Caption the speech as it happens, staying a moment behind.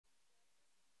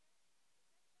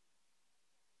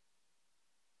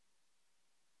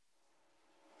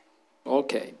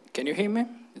Okay, can you hear me?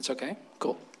 It's okay?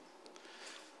 Cool.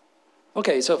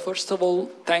 Okay, so first of all,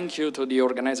 thank you to the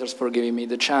organizers for giving me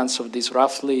the chance of this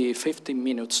roughly 15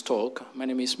 minutes talk. My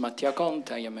name is Mattia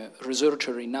CONTE, I am a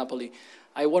researcher in Napoli.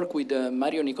 I work with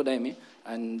Mario Nicodemi,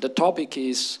 and the topic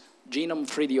is genome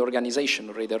 3D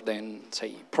organization rather than,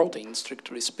 say, protein,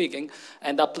 strictly speaking,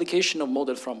 and application of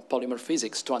model from polymer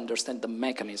physics to understand the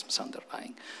mechanisms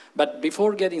underlying. But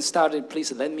before getting started,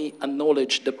 please let me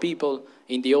acknowledge the people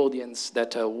in the audience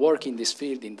that work in this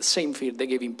field, in the same field. They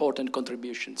gave important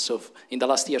contributions. So in the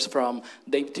last years, from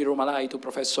Deepthi KAILASH to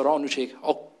Professor Onucci,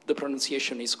 the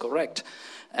pronunciation is correct.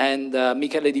 And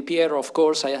Michele Di Piero, of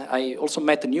course. I also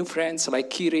met new friends like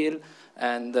Kirill,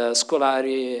 and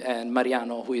Scolari and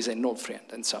Mariano, who is an old friend,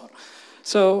 and so on.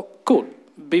 So, cool.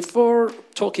 Before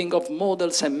talking of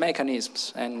models and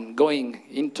mechanisms and going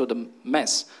into the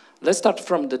mess, let's start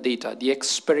from the data, the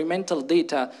experimental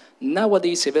data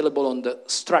nowadays available on the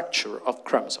structure of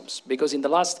chromosomes. Because in the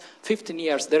last 15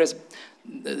 years,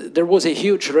 there was a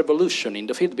huge revolution in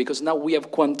the field because now we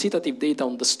have quantitative data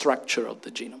on the structure of the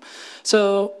genome.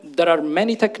 So there are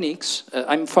many techniques.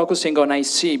 I'm focusing on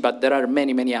IC, but there are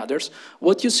many, many others.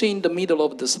 What you see in the middle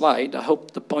of the slide, I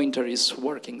hope the pointer is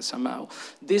working somehow.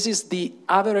 This is the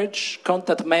average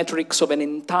contact matrix of an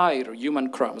entire human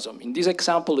chromosome. In this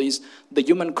example is the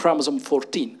human chromosome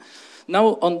 14.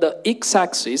 Now, on the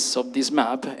x-axis of this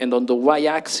map and on the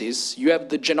y-axis, you have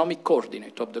the genomic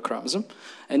coordinate of the chromosome.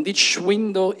 And each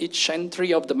window, each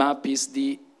entry of the map is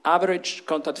the average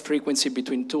contact frequency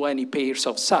between two any pairs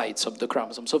of sides of the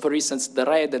chromosome. So, for instance, the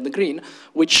red and the green,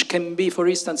 which can be, for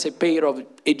instance, a pair of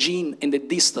a gene and a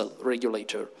distal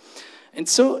regulator. And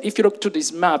so, if you look to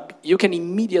this map, you can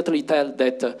immediately tell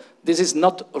that this is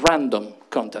not random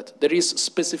contact. There is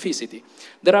specificity.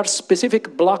 There are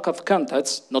specific block of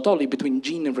contacts, not only between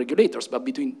gene and regulators, but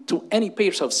between two any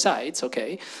pairs of sides,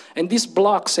 okay? And these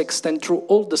blocks extend through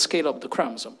all the scale of the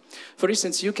chromosome. For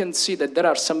instance, you can see that there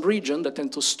are some regions that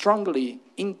tend to strongly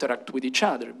interact with each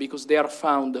other because they are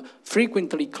found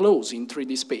frequently close in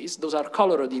 3D space. Those are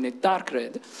colored in a dark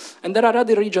red. And there are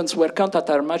other regions where contacts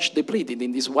are much depleted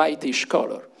in this whitish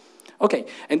color. Okay,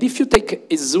 and if you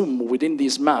take a zoom within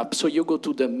this map, so you go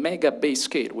to the mega base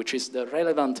scale, which is the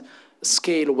relevant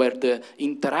scale where the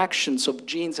interactions of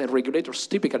genes and regulators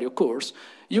typically occurs,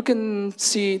 you can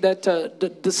see that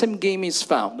the same game is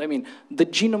found. I mean, the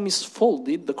genome is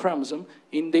folded, the chromosome,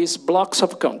 in these blocks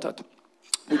of contact,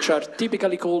 which are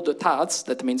typically called TADs,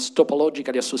 that means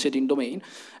topologically associating domain.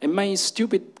 And my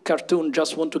stupid cartoon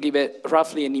just want to give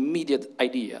roughly an immediate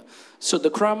idea. So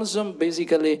the chromosome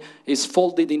basically is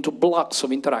folded into blocks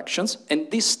of interactions,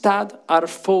 and these TADs are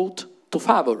thought to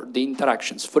favor the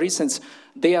interactions. For instance,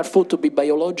 they are thought to be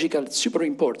biological, super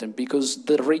important, because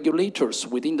the regulators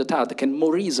within the TAD can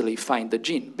more easily find the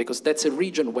gene, because that's a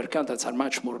region where contacts are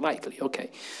much more likely, okay?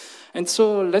 And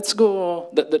so let's go,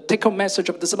 the take-home message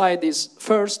of the slide is,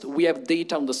 first, we have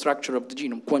data on the structure of the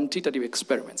genome, quantitative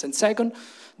experiments. And second,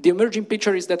 the emerging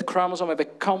picture is that chromosomes have a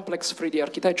complex 3D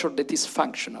architecture that is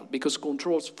functional, because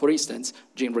controls, for instance,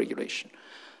 gene regulation.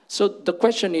 So the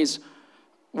question is,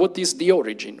 what is the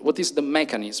origin? What is the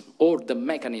mechanism or the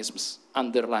mechanisms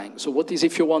underlying? So what is,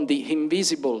 if you want, the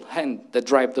invisible hand that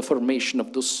drive the formation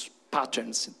of those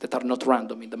patterns that are not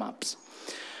random in the maps?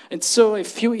 And so a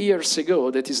few years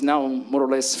ago, that is now more or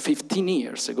less 15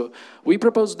 years ago, we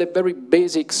proposed a very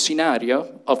basic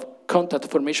scenario of contact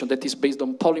formation that is based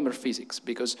on polymer physics,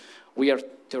 because we are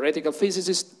theoretical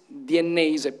physicists,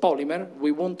 DNA is a polymer,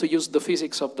 we want to use the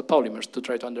physics of the polymers to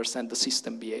try to understand the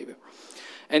system behavior.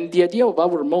 And the idea of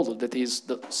our model, that is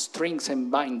the strings and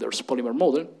binders polymer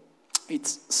model,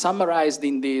 it's summarized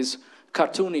in this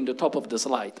cartoon in the top of the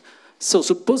slide. So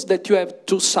suppose that you have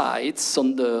two sides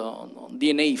on the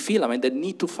DNA filament that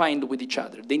need to find with each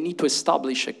other. They need to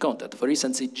establish a contact, for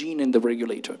instance, a gene and the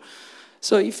regulator.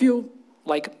 So if you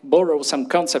borrow some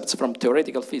concepts from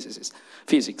theoretical physics,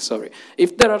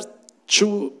 if there are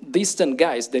two distant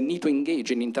guys that need to engage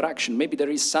in interaction, maybe there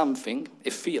is something, a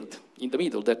field in the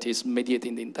middle that is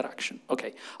mediating the interaction.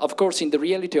 Okay. Of course, in the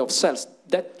reality of cells,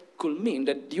 that could mean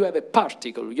that you have a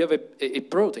particle, you have a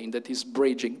protein that is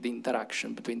bridging the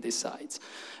interaction between these sides.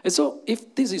 And so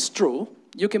if this is true,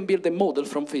 you can build a model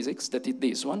from physics, that is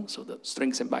this one, so the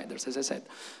strings and binders, as I said,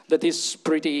 that is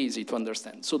pretty easy to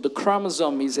understand. So the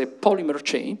chromosome is a polymer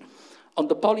chain. On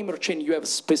the polymer chain, you have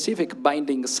specific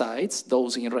binding sites,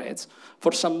 those in reds,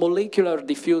 for some molecular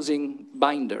diffusing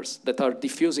binders that are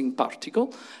diffusing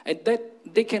particle, and that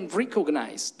they can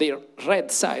recognize their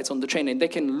red sites on the chain, and they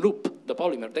can loop the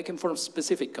polymer. They can form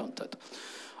specific contact.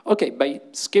 Okay, by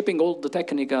skipping all the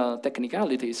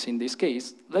technicalities in this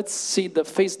case, let's see the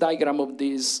phase diagram of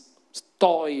this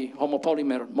toy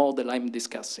homopolymer model I'm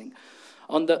discussing.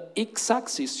 On the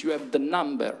x-axis, you have the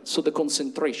number, so the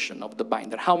concentration of the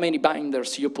binder, how many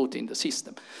binders you put in the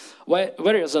system.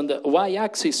 Whereas on the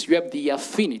y-axis, you have the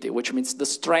affinity, which means the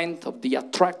strength of the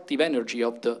attractive energy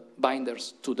of the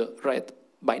binders to the red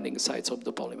binding sites of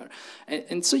the polymer.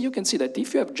 And so you can see that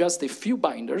if you have just a few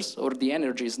binders, or the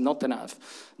energy is not enough,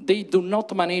 they do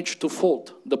not manage to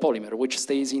fold the polymer, which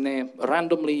stays in a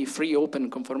randomly free open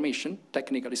conformation.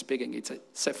 Technically speaking, it's a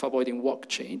self-avoiding walk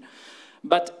chain.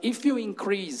 But if you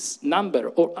increase number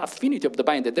or affinity of the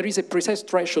binder, there is a precise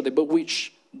threshold above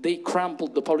which they crumple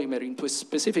the polymer into a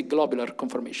specific globular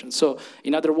conformation. So,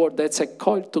 in other words, that's a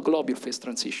coil-to-globule phase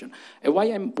transition. And why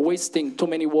I'm wasting too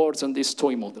many words on this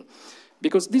toy model?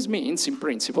 Because this means, in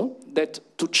principle, that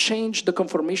to change the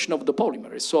conformation of the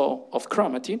polymer, so of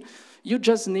chromatin, you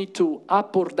just need to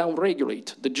up or down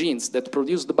regulate the genes that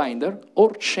produce the binder,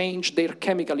 or change their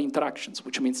chemical interactions,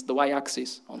 which means the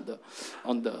y-axis on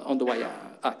the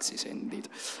y-axis, indeed.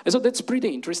 And so that's pretty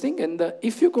interesting. And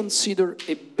if you consider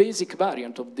a basic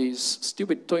variant of this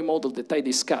stupid toy model that I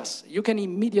discussed, you can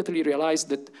immediately realize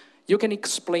that you can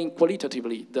explain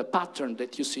qualitatively the pattern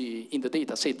that you see in the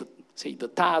data, say the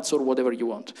TADs or whatever you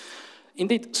want.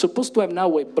 Indeed, supposed to have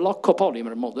now a block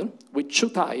copolymer model with two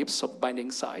types of binding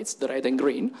sites, the red and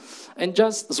green, and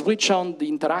just switch on the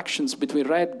interactions between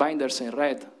red binders and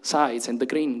red sites and the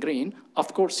green.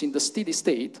 Of course, in the steady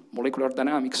state, molecular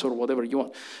dynamics or whatever you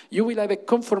want, you will have a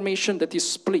conformation that is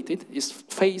split, is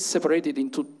phase separated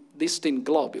into distinct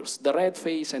globules, the red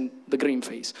phase and the green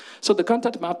phase. So the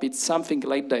contact map is something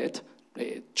like that,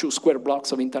 two square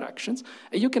blocks of interactions,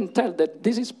 and you can tell that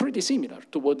this is pretty similar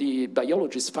to what the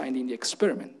biologists find in the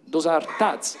experiment. Those are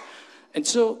TADs. And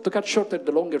so, to cut short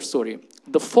the longer story,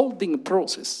 the folding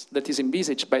process that is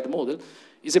envisaged by the model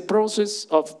is a process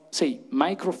of, say,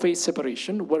 microphase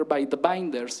separation, whereby the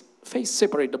binders phase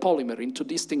separate the polymer into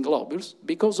distinct globules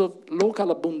because of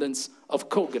local abundance of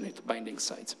cognate binding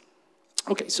sites.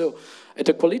 Okay, so at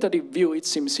a qualitative view, it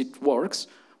seems it works.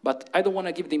 But I don't want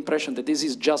to give the impression that this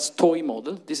is just toy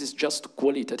model, this is just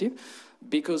qualitative,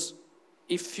 because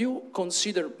if you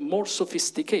consider more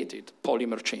sophisticated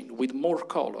polymer chain with more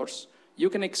colors,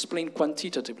 you can explain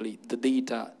quantitatively the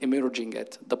data emerging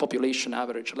at the population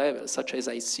average level, such as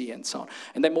IC and so on.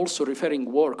 And I'm also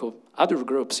referring work of other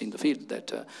groups in the field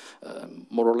that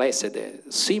more or less had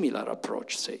a similar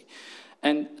approach, say.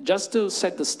 And just to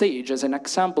set the stage, as an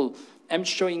example, I'm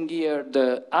showing here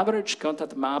the average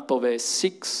contact map of a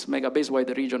 6 megabase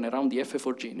wide region around the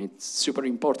FF4 gene. It's super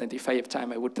important. If I have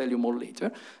time, I will tell you more later.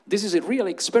 This is a real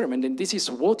experiment, and this is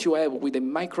what you have with a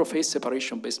microphase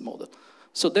separation-based model.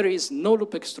 So there is no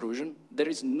loop extrusion, there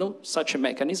is no such a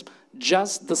mechanism,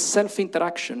 just the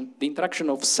self-interaction, the interaction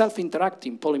of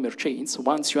self-interacting polymer chains,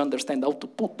 once you understand how to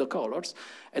put the colors,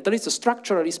 at least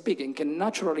structurally speaking, can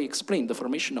naturally explain the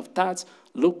formation of TADs,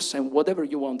 loops, and whatever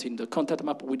you want in the contact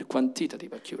map with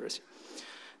quantitative accuracy.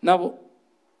 Now,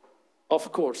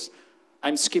 of course,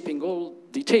 I'm skipping all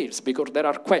details because there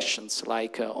are questions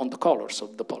like on the colors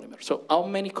of the polymer. So how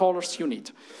many colors you need?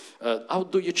 How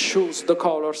do you choose the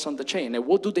colors on the chain? And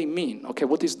what do they mean? Okay,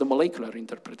 what is the molecular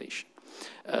interpretation?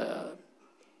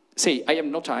 Say, I have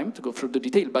no time to go through the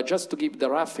detail, but just to give the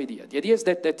rough idea. The idea is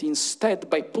that instead,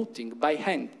 by putting by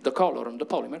hand the color on the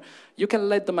polymer, you can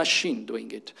let the machine doing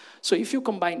it. So if you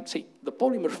combine, say, the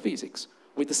polymer physics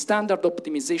with the standard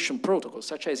optimization protocols,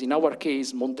 such as in our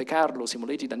case, Monte Carlo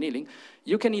simulated annealing,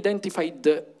 you can identify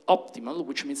the optimal,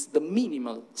 which means the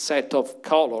minimal set of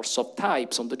colors, of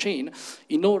types on the chain,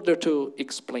 in order to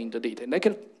explain the data. And I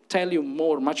can tell you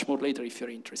much more later if you're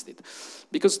interested.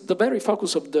 Because the very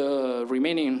focus of the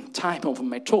remaining time of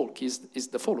my talk is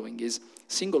the following, is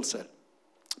single cell.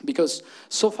 Because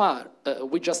so far,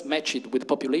 we just match it with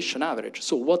population average.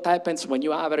 So what happens when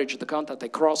you average the contact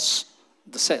across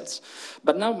the cells?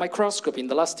 But now microscopy in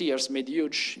the last years made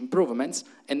huge improvements,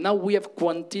 and now we have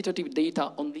quantitative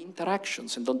data on the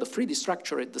interactions and on the 3D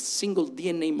structure at the single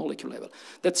DNA molecule level.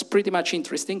 That's pretty much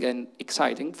interesting and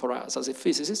exciting for us as a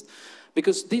physicist,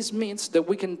 because this means that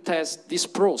we can test this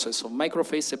process of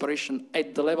microphase separation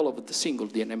at the level of the single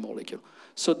DNA molecule.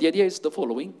 So the idea is the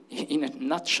following, in a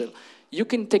nutshell. You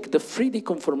can take the 3D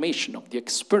conformation of the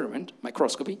experiment,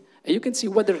 microscopy, and you can see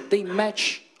whether they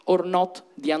match or not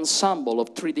the ensemble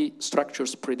of 3D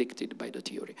structures predicted by the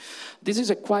theory. This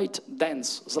is a quite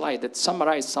dense slide that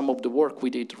summarizes some of the work we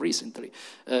did recently.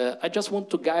 I just want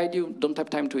to guide you, don't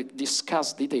have time to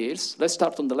discuss details. Let's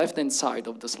start on the left-hand side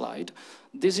of the slide.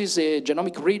 This is a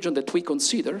genomic region that we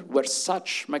consider where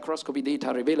such microscopy data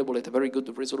are available at a very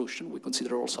good resolution. We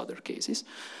consider also other cases.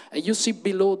 And you see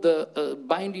below the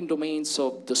binding domains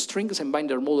of the strings and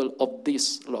binder model of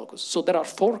this locus. So there are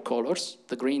 4 colors,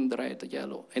 the green, the red, the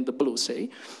yellow, and the blue, say.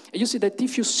 And you see that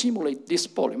if you simulate this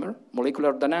polymer,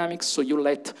 molecular dynamics, so you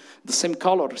let the same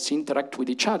colors interact with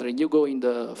each other, and you go in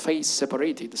the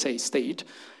phase-separated, say, state,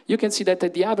 you can see that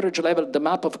at the average level, the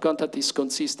map of contact is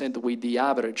consistent with the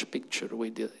average picture,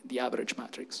 with the average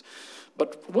matrix.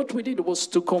 But what we did was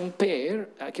to compare,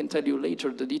 I can tell you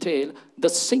later the detail, the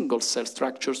single cell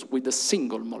structures with the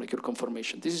single molecule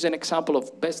conformation. This is an example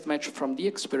of best match from the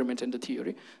experiment and the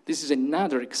theory. This is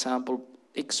another example,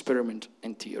 experiment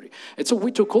and theory. And so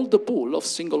we took all the pool of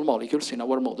single molecules in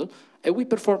our model, and we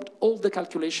performed all the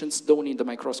calculations done in the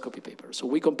microscopy paper. So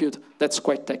we compute, that's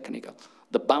quite technical,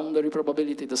 the boundary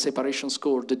probability, the separation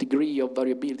score, the degree of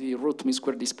variability, root mean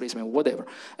square displacement, whatever.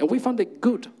 And we found a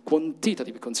good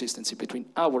quantitative consistency between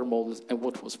our models and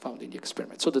what was found in the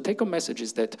experiment. So the take-home message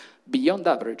is that beyond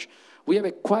average, we have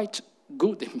a quite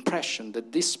good impression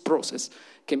that this process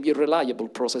can be a reliable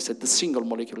process at the single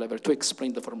molecule level to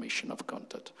explain the formation of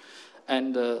contact.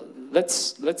 And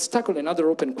let's tackle another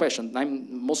open question.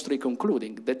 I'm mostly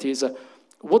concluding, that is,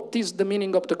 what is the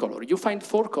meaning of the color? You find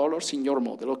 4 colors in your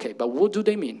model, okay, but what do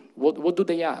they mean? What do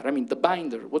they are? I mean, the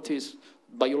binder, what is,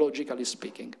 biologically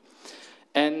speaking?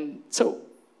 And so,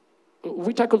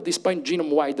 we tackled this point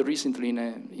genome-wide recently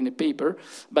in a paper,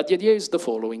 but the idea is the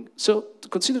following. So, to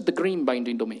consider the green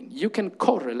binding domain. You can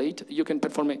correlate, you can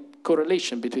perform a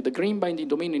correlation between the green binding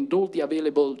domain and all the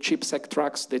available ChIP-seq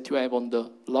tracks that you have on the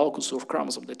locus or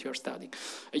chromosome that you are studying.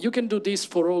 And you can do this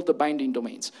for all the binding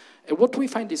domains. And what we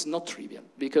find is not trivial,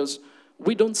 because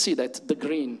we don't see that the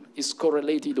green is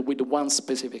correlated with one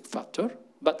specific factor,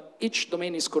 but each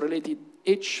domain is correlated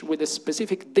each with a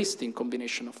specific distinct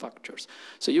combination of factors.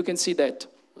 So you can see that,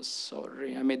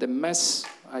 sorry, I made a mess.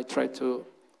 I tried to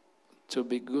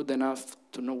be good enough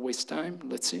to not waste time.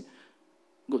 Let's see.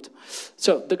 Good.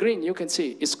 So the green, you can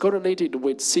see, is correlated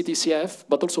with CTCF,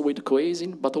 but also with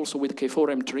coasin, but also with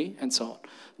K4M3, and so on.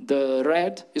 The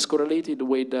red is correlated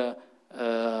with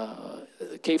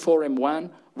K4M1,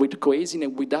 with coasin,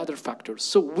 and with other factors.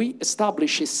 So we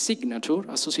establish a signature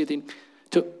associated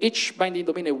to each binding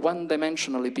domain, a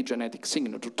one-dimensional epigenetic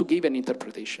signature to give an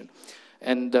interpretation.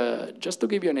 And just to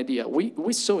give you an idea,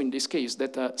 we saw in this case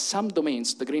that some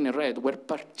domains, the green and red, were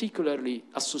particularly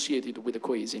associated with the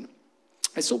coasin.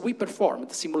 And so we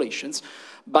performed simulations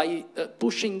by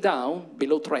pushing down,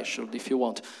 below threshold if you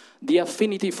want, the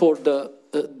affinity for the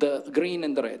green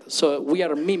and the red. So we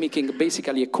are mimicking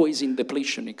basically a coasin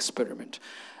depletion experiment.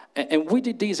 And we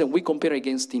did this, and we compare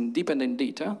against independent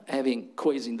data, having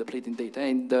coasin depleting data,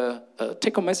 and the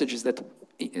take-home message is that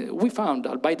we found,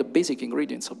 by the basic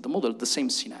ingredients of the model, the same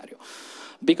scenario.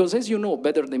 Because as you know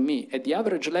better than me, at the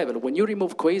average level, when you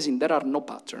remove coasin, there are no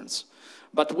patterns.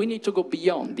 But we need to go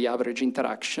beyond the average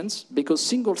interactions, because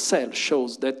single cell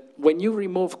shows that when you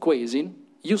remove coasin,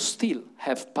 you still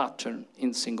have pattern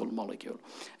in single molecule.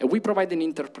 And we provide an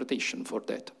interpretation for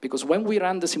that, because when we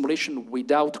ran the simulation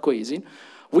without coasin,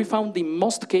 we found in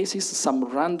most cases some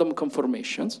random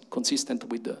conformations consistent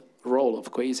with the role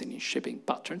of coasin in shaping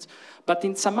patterns, but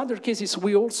in some other cases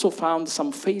we also found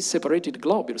some phase-separated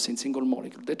globules in single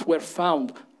molecule that were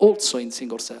found also in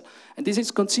single cell. And this is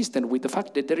consistent with the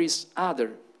fact that there is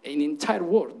an entire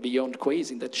world beyond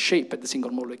coasin that shape at the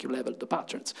single molecule level the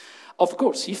patterns. Of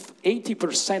course, if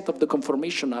 80% of the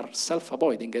conformation are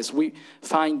self-avoiding, as we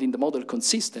find in the model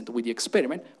consistent with the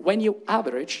experiment, when you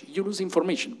average, you lose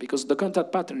information because the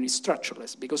contact pattern is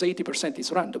structureless, because 80%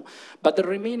 is random. But the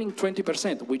remaining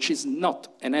 20%, which is not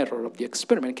an error of the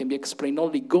experiment, can be explained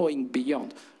only going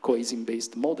beyond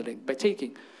coasin-based modeling by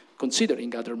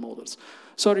considering other models.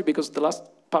 Sorry, because the last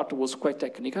part was quite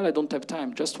technical. I don't have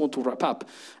time, just want to wrap up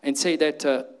and say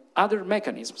that other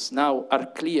mechanisms now are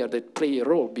clear that play a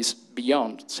role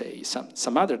beyond, say,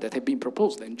 some other that have been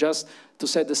proposed. And just to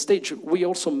set the stage, we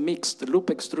also mixed loop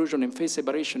extrusion and phase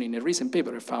separation in a recent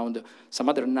paper and found some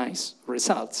other nice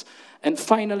results. And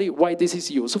finally, why this is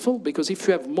useful? Because if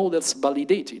you have models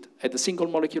validated at the single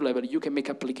molecule level, you can make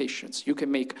applications. You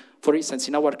can make, for instance,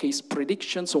 in our case,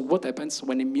 predictions of what happens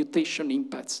when a mutation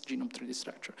impacts genome 3D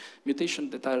structure.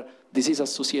 Mutations that are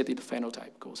disease-associated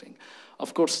phenotype causing.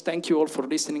 Of course, thank you all for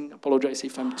listening. Apologize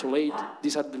if I'm too late.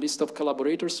 These are the list of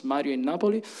collaborators, Mario in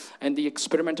Napoli, and the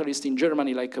experimentalists in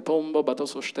Germany like Pombo, but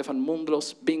also Stefan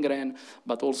Mundlos, Bingren,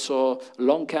 but also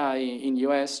Long Kai in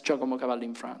US, Giacomo Cavalli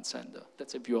in France, and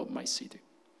that's a view of my city.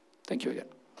 Thank you again.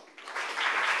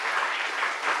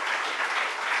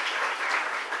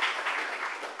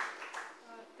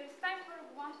 There's time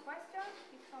for one question.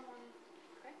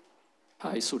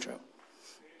 Hi, Sucho.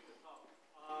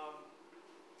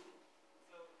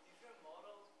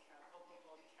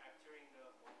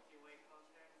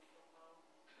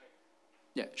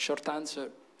 Yeah, short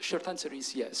answer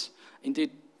is yes.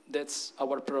 Indeed, that's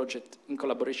our project in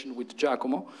collaboration with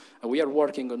Giacomo. We are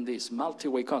working on this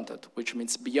multi-way contact, which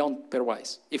means beyond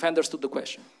pairwise. If I understood the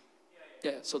question.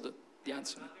 Yeah, so the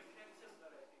answer.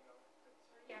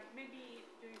 Yeah, maybe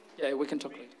yeah, we can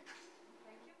talk later.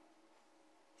 Thank you.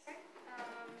 Okay.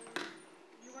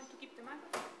 You want to keep the mic?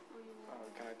 Or you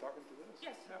can I talk into this?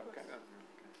 Yes. Yeah, okay.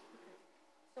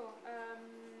 So,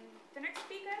 the next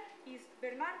speaker is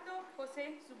Bernardo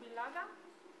José Zubillaga.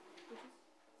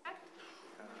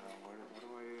 Where do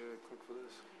I click for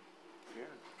this?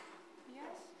 Here?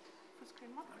 Yes. Full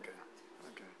screen mode. Okay.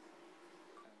 Okay.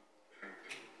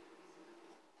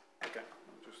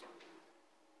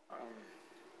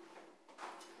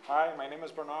 Hi, my name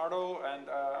is Bernardo, and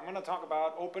I'm going to talk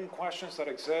about open questions that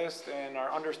exist in our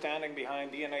understanding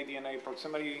behind DNA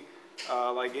proximity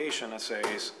ligation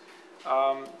assays.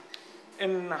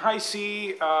 In high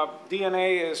C,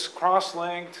 DNA is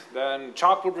cross-linked, then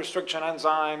chopped with restriction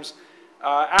enzymes.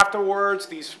 Afterwards,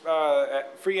 these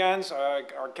free ends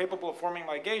are capable of forming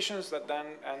ligations that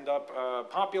then end up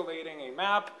populating a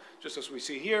map, just as we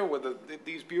see here with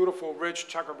these beautiful, rich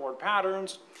checkerboard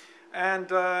patterns. And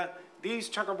these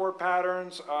checkerboard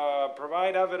patterns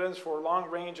provide evidence for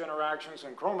long-range interactions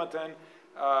in chromatin,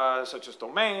 such as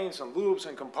domains and loops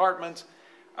and compartments.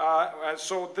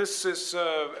 So this is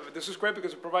great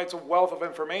because it provides a wealth of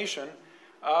information,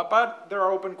 but there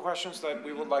are open questions that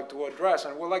we would like to address,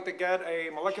 and we'd like to get a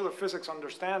molecular physics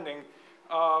understanding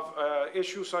of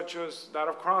issues such as that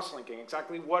of cross-linking.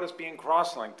 Exactly what is being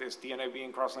cross-linked? Is DNA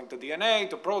being cross-linked to DNA,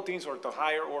 to proteins, or to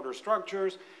higher order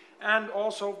structures? And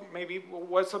also, maybe,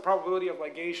 what's the probability of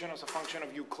ligation as a function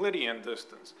of Euclidean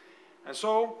distance? And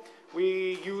so,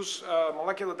 we use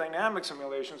molecular dynamic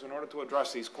simulations in order to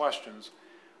address these questions.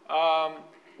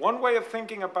 One way of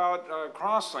thinking about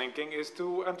cross-linking is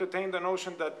to entertain the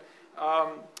notion that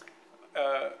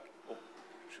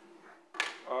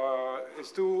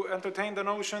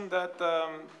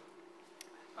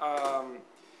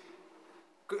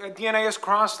DNA is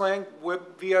cross-linked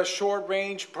via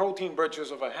short-range protein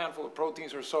bridges of a handful of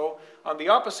proteins or so. On the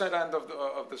opposite end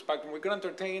of the spectrum, we can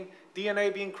entertain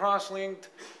DNA being cross-linked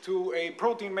to a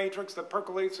protein matrix that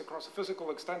percolates across the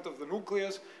physical extent of the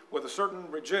nucleus with a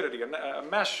certain rigidity, a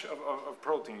mesh of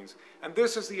proteins. And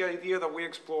this is the idea that we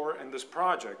explore in this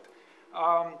project.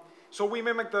 So we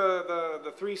mimic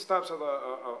the three steps of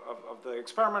the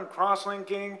experiment: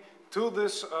 cross-linking to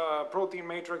this protein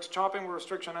matrix, chopping with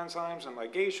restriction enzymes and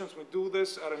ligations. We do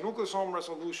this at a nucleosome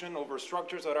resolution over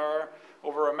structures that are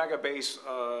over a megabase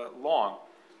long.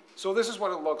 So this is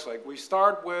what it looks like. We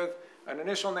start with an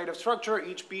initial native structure.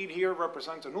 Each bead here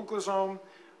represents a nucleosome.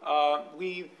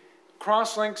 We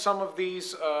cross-link some of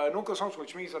these nucleosomes,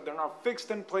 which means that they're not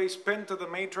fixed in place, pinned to the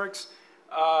matrix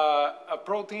of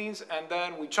proteins, and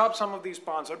then we chop some of these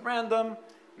bonds at random.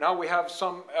 Now we have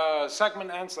some segment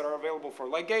ends that are available for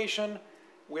ligation.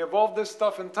 We evolve this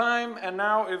stuff in time, and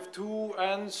now if two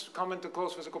ends come into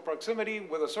close physical proximity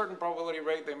with a certain probability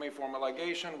rate, they may form a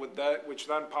ligation with that, which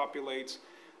then populates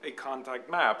a contact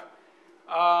map.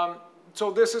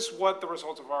 So this is what the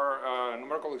results of our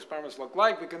numerical experiments look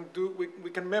like. We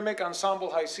can mimic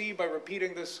ensemble high C by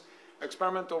repeating this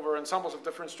experiment over ensembles of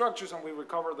different structures, and we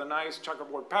recover the nice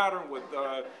checkerboard pattern with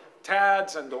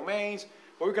TADs and domains.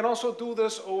 But we can also do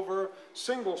this over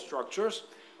single structures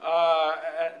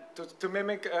to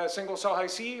mimic single cell high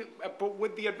C, but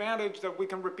with the advantage that we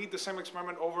can repeat the same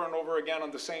experiment over and over again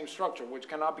on the same structure, which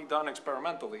cannot be done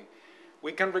experimentally.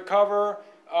 We can recover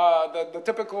the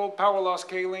typical power law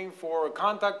scaling for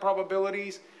contact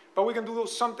probabilities, but we can do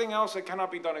something else that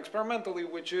cannot be done experimentally,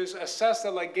 which is assess the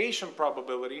ligation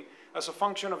probability as a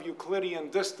function of Euclidean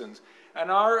distance. And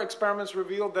our experiments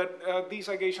revealed that these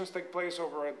ligations take place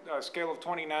over a scale of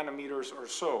 20 nanometers or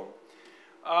so.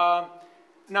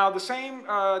 Now, the same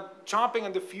chopping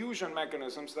and diffusion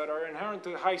mechanisms that are inherent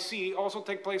to high C also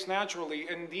take place naturally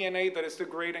in DNA that is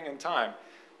degrading in time.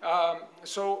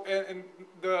 So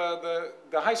the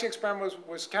high C experiment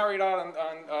was carried out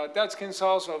on dead skin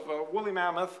cells of woolly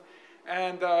mammoth,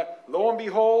 and lo and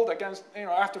behold,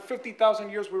 after 50,000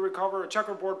 years, we recover a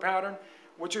checkerboard pattern,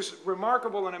 which is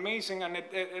remarkable and amazing, and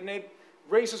it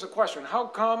raises a question: how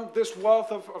come this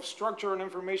wealth of structure and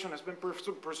information has been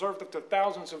preserved up to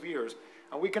thousands of years?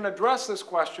 And we can address this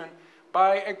question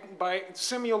by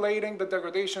simulating the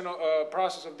degradation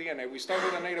process of DNA. We start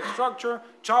with a native structure,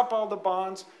 chop all the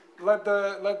bonds, let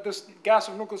this gas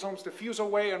of nucleosomes diffuse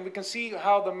away, and we can see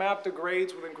how the map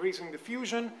degrades with increasing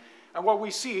diffusion. And what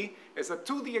we see is that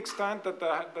to the extent that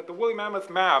the woolly mammoth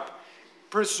map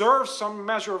preserves some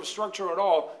measure of structure at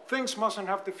all, things mustn't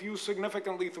have diffused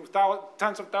significantly through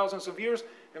tens of thousands of years.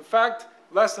 In fact,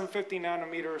 less than 50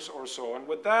 nanometers or so. And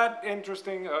with that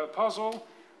interesting puzzle,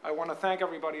 I want to thank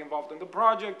everybody involved in the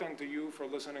project and to you for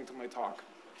listening to my talk.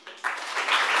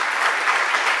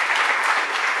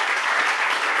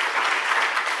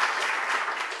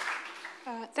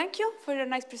 Thank you for your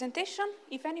nice presentation.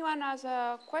 If anyone has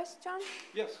a question.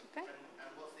 Yes. Okay. And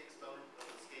what's the exponent of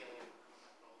the scaling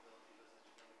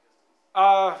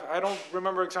I don't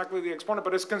remember exactly the exponent,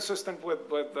 but it's consistent with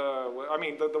I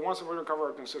mean, the ones that we recover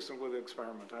are consistent with the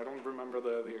experiment. I don't remember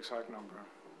the exact number.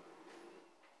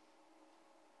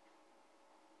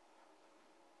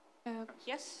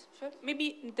 Yes, sure.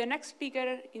 Maybe the next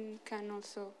speaker can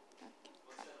also.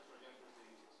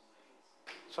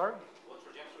 Sorry? What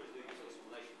trajectories do you use for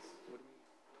simulations?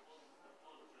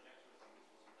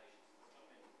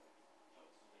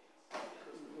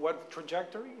 What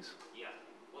trajectories? Yeah.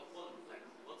 What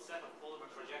set of polymer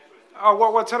trajectories do you Oh,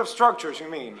 what set of structures you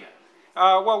mean?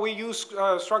 Yeah. Well, we use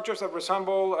structures that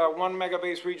resemble 1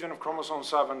 megabase region of chromosome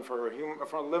 7 for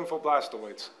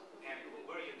lymphoblastoids. And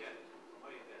where do you get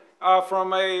it?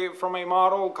 From a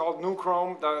model called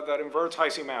Nuchrome that inverts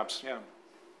high-C maps, yeah.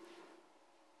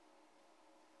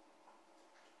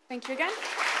 Thank you again.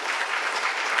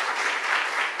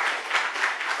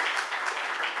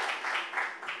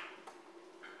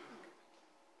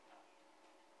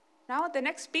 Now the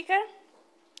next speaker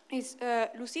is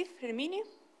Loucif REMINI.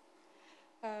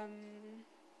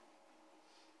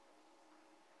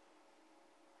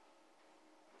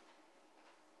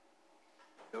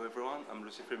 Hello everyone, I'm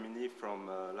Loucif REMINI from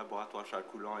Laboratoire Charles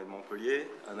Coulon in Montpellier,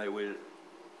 and I will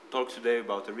talk today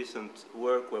about a recent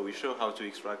work where we show how to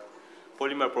extract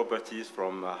polymer properties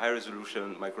from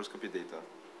high-resolution microscopy data.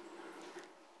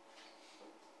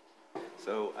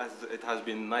 So, as it has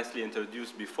been nicely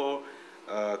introduced before,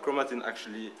 chromatin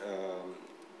actually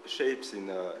shapes in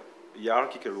a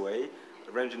hierarchical way,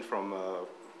 ranging from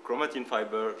chromatin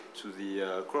fiber to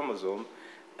the chromosome.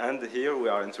 And here we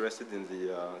are interested in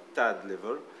the TAD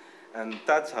level. And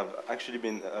TADs have actually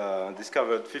been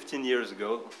discovered 15 years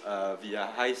ago via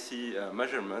high-C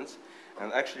measurements.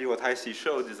 And actually what high-C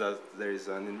showed is that there is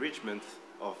an enrichment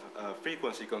of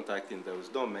frequency contact in those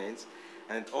domains.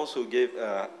 And it also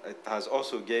has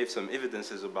also gave some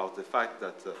evidences about the fact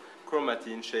that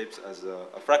chromatin shapes as a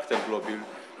fractal globule,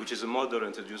 which is a model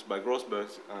introduced by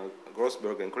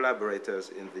Grossberg and collaborators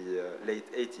in the late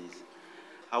 80s.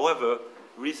 However,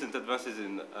 recent advances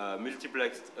in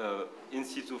multiplexed in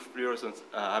situ fluorescence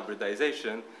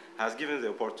hybridization has given the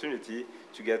opportunity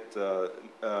to get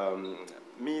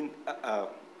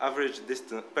average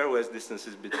distance, pairwise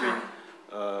distances between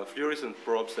fluorescent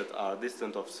probes that are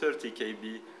distant of 30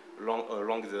 kb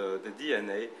along the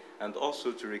DNA, and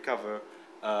also to recover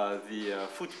the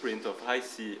footprint of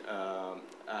high-C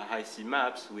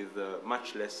maps with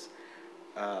much less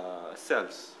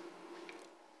cells.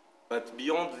 But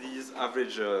beyond these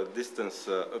average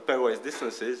pairwise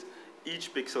distances,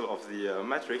 each pixel of the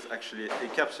matrix actually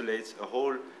encapsulates a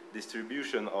whole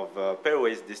distribution of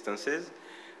pairwise distances.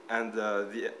 And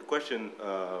the question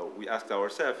we asked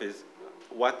ourselves is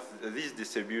what these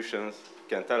distributions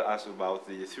can tell us about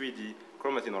the 3D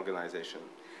chromatin organization.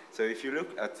 So if you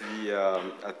look at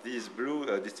these blue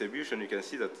distribution, you can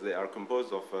see that they are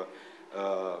composed of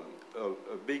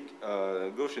a big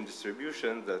Gaussian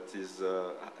distribution that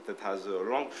has a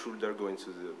long shoulder going to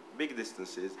the big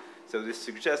distances. So this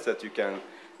suggests that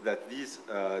these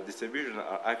distributions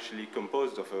are actually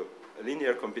composed of a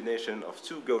linear combination of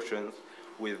two Gaussians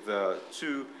with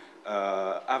two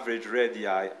average radii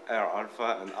R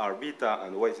alpha and R beta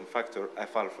and weighting factor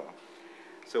F alpha.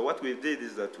 So what we did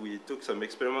is that we took some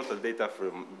experimental data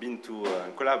from BIN2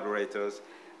 and collaborators,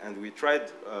 and we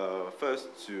tried first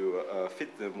to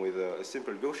fit them with a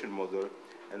simple Gaussian model.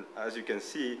 And as you can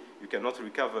see, you cannot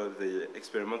recover the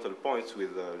experimental points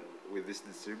with this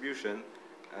distribution,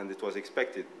 and it was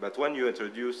expected. But when you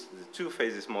introduce the two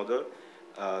phases model,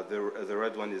 the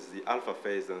red one is the alpha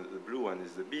phase and the blue one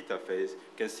is the beta phase,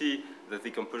 you can see that the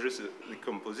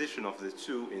composition of the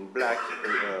two in black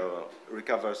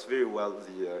recovers very well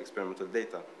the experimental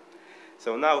data.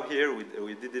 So now here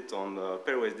we did it on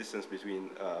pairwise distance between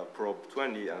probe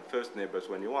 20 and first neighbor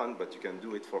 21, but you can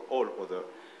do it for all other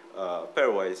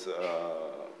pairwise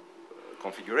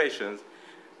configurations,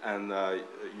 and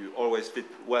you always fit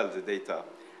well the data.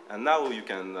 And now you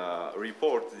can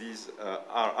report these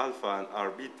R alpha and R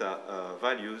beta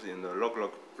values in a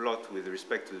log-log plot with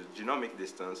respect to the genomic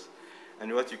distance.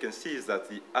 And what you can see is that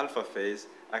the alpha phase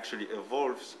actually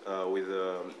evolves with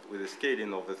the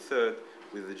scaling of the third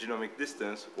with the genomic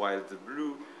distance, while the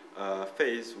blue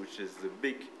phase, which is the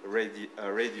big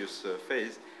radius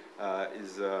phase,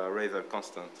 is rather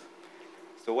constant.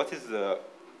 So what is the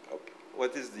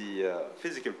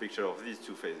physical picture of these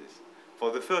two phases?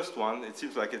 For the first one, it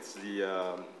seems like it's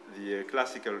the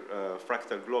classical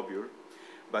fractal globule,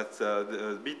 but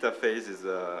the beta phase is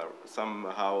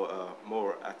somehow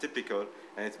more atypical,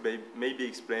 and it may be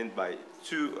explained by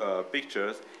two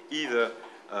pictures, either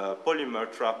polymer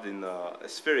trapped in a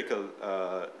spherical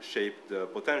shaped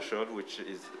potential, which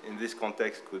is in this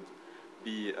context could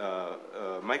be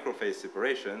microphase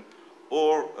separation,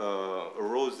 or a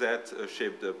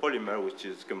rosette-shaped polymer, which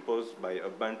is composed by a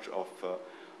bunch of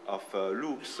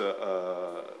loops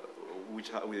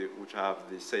which have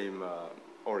the same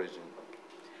origin.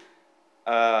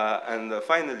 And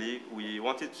finally, we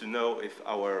wanted to know if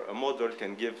our model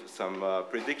can give some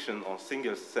prediction on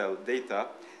single-cell data.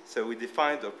 So we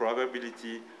defined a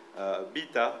probability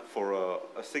beta for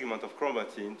a segment of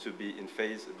chromatin to be in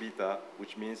phase beta,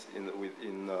 which means in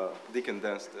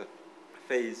decondensed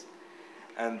phase.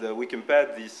 And we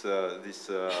compared this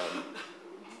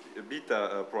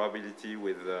beta probability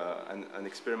with an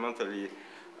experimentally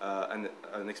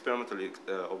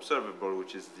observable,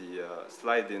 which is the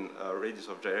sliding radius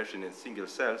of gyration in single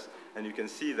cells. And you can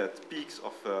see that peaks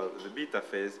of the beta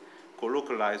phase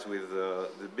co-localize with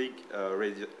the big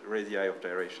radii of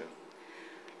gyration.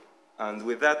 And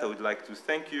with that, I would like to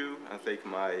thank you and thank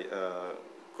my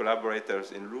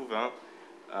collaborators in Louvain,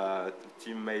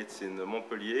 teammates in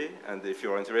Montpellier. And if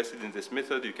you're interested in this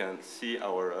method, you can see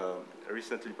our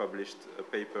recently published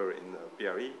paper in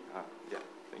PRE. Yeah,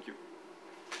 thank you.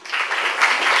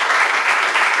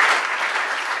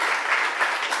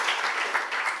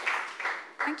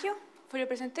 Thank you for your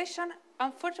presentation.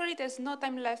 Unfortunately, there's no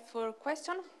time left for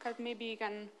questions, because maybe you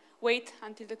can wait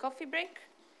until the coffee break.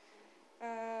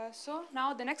 So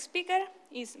now the next speaker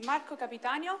is Marco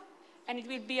Capitanio, and it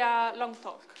will be a long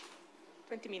talk,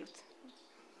 20 minutes.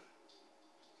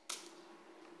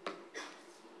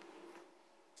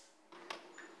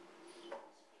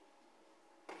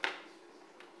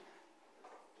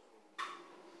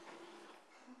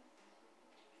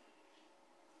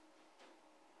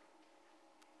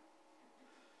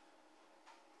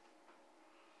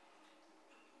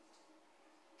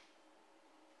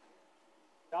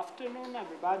 Good afternoon,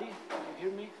 everybody. Can you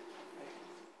hear me?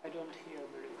 I don't hear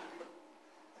very well.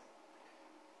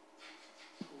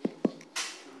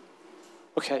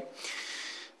 Okay.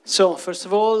 So, first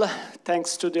of all,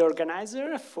 thanks to the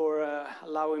organizer for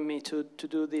allowing me to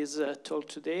do this talk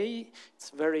today.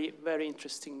 It's a very, very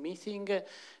interesting meeting.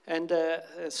 And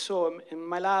so, in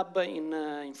my lab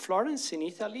in Florence, in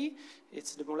Italy,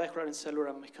 it's the Molecular and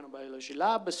Cellular Mechanobiology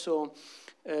Lab. So,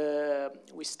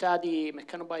 we study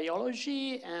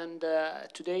mechanobiology, and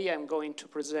today I'm going to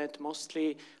present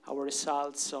mostly our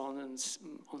results on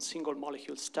single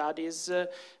molecule studies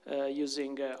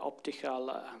using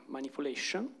optical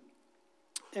manipulation.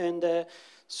 And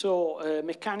so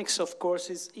mechanics, of course,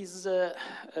 is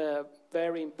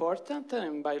very important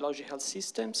in biological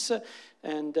systems,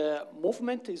 and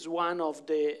movement is one of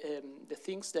the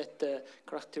things that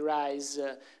characterize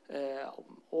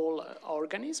all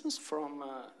organisms, from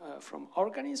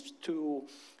organisms to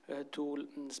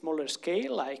smaller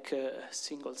scale, like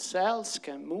single cells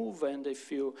can move. And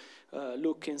if you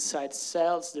look inside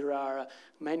cells, there are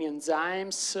many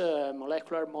enzymes,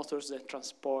 molecular motors that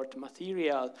transport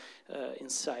material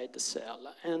inside the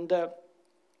cell. And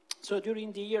so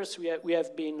during the years, we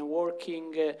have been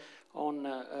working on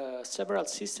several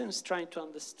systems, trying to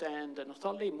understand not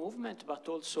only movement, but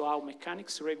also how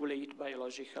mechanics regulate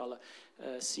biological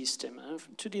system. And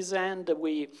to this end,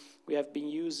 we have been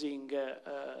using,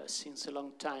 since a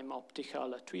long time,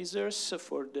 optical tweezers.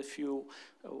 For the few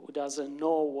who doesn't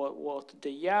know what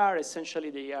they are, essentially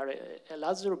they are a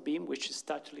laser beam which is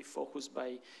tightly focused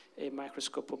by a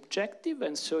microscope objective.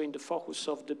 And so in the focus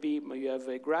of the beam, you have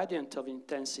a gradient of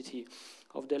intensity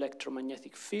of the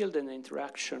electromagnetic field, and the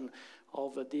interaction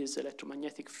of this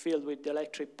electromagnetic field with the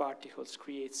electric particles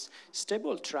creates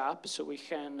stable trap. So we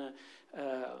can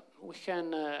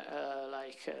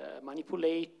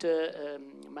manipulate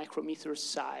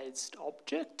micrometer-sized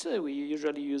object. We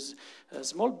usually use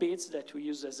small bits that we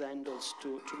use as handles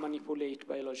to manipulate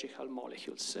biological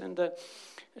molecules. And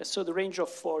so the range of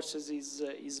forces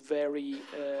is very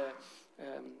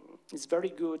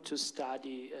good to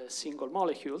study single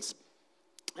molecules.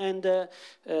 And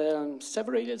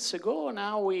several years ago,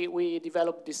 now we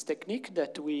developed this technique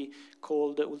that we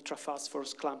called ultrafast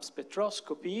force clamp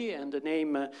spectroscopy, and the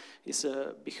name is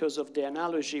because of the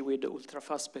analogy with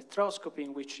ultrafast spectroscopy,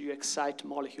 in which you excite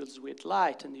molecules with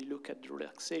light and you look at the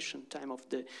relaxation time of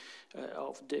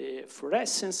the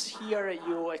fluorescence. Here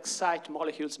you excite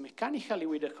molecules mechanically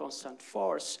with a constant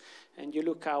force, and you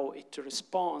look how it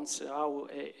responds, how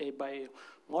a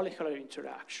biomolecular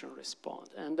interaction responds.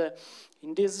 And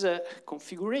in this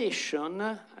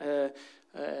configuration,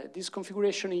 this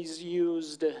configuration is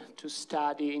used to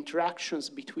study interactions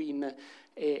between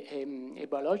a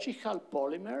biological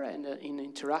polymer and an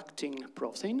interacting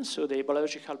protein. So the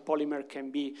biological polymer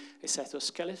can be a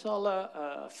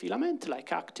cytoskeletal filament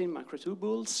like actin,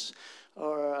 microtubules,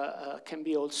 or can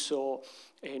be also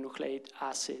a nucleic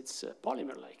acids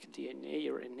polymer like DNA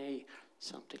or RNA,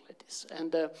 something like this.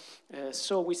 And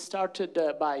so we started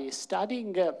by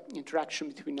studying interaction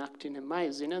between actin and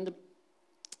myosin, and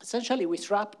essentially we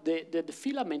trapped the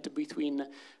filament between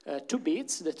two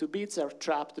beads. The two beads are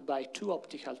trapped by two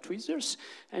optical tweezers,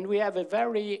 and we have a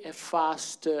very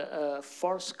fast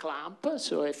force clamp,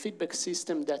 so a feedback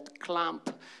system that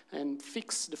clamp and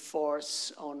fix the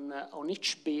force on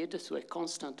each bead to a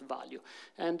constant value.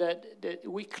 And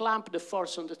we clamp the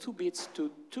force on the two beads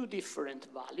to two different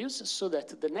values so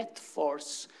that the net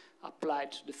force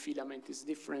applied to the filament is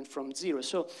different from zero.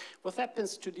 So what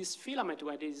happens to this filament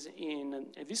when it is in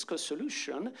a viscous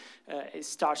solution, it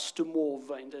starts to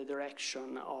move in the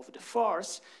direction of the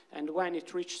force, and when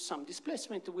it reaches some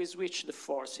displacement, we switch the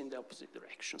force in the opposite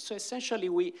direction. So essentially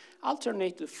we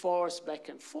alternate the force back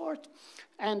and forth,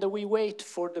 and we wait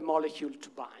for the molecule to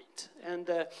bind.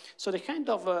 And so the kind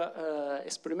of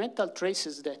experimental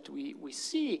traces that we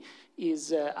see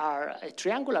are a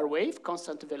triangular wave,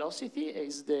 constant velocity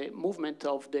is the movement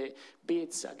of the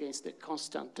beads against the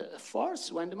constant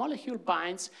force. When the molecule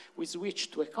binds, we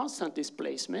switch to a constant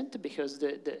displacement because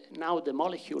now the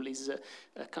molecule is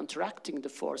counteracting the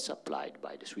force applied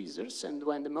by the tweezers, and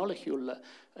when the molecule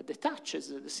detaches,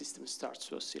 the system starts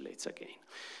to oscillate again.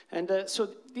 And so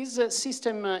this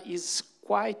system is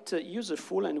quite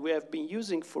useful, and we have been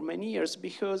using for many years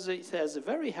because it has a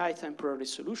very high temporal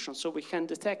resolution, so we can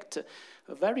detect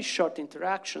very short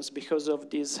interactions because of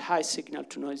this high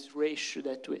signal-to-noise ratio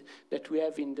that we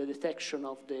have in the detection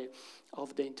of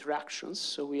the interactions.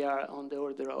 So we are on the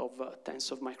order of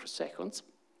tens of microseconds.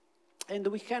 And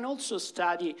we can also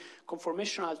study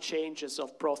conformational changes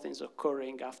of proteins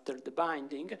occurring after the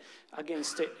binding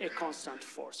against a constant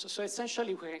force. So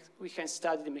essentially, we can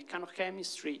study the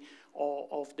mechanochemistry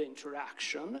of the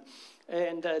interaction.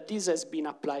 And this has been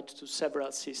applied to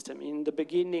several systems. In the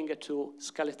beginning, to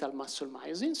skeletal muscle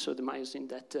myosin, so the myosin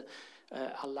that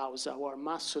allows our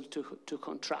muscle to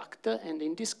contract. And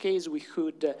in this case, we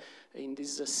could, in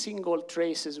these single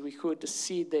traces, we could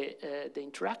see the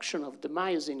interaction of the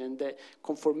myosin and the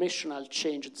conformational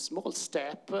change. The small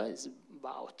step is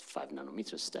about 5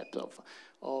 nanometer step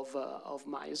of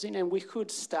myosin, and we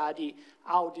could study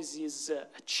how this is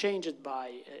changed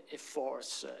by a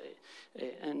force.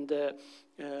 In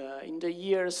the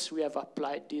years, we have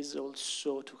applied this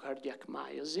also to cardiac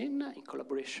myosin in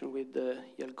collaboration with the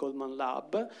Yale Goldman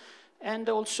Lab, and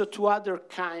also to other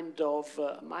kind of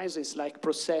myosins like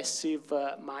processive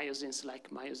myosins like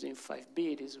myosin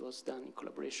 5B. This was done in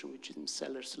collaboration with Jim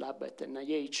Seller's lab at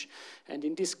NIH. And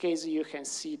in this case, you can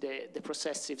see the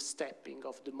processive stepping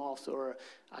of the motor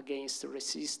against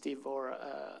resistive or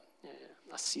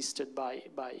assisted by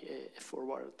a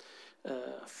forward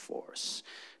force.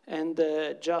 And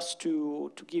just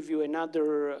to give you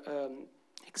another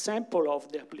example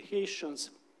of the applications,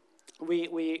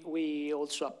 we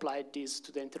also applied this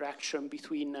to the interaction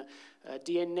between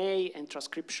DNA and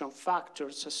transcription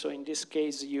factors. So in this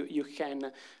case, you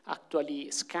can actually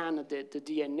scan the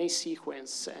DNA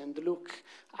sequence and look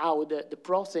how the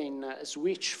protein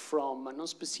switch from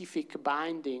non-specific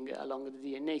binding along the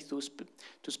DNA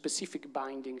to specific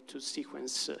binding to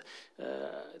sequence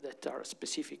that are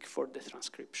specific for the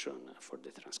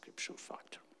transcription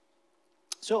factor.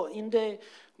 So in the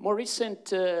more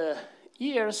recent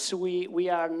years, we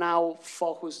are now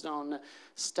focused on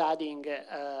studying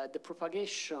the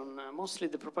propagation, mostly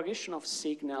the propagation of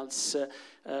signals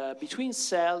between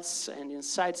cells and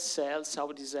inside cells,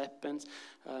 how this happens.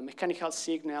 Mechanical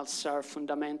signals are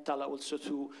fundamental also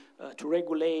to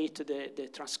regulate the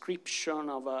transcription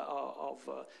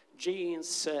of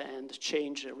genes and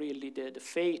change really the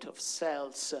fate of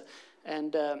cells.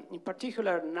 And in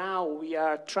particular, now we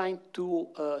are trying to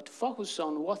focus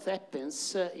on what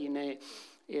happens in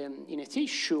in a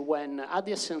tissue when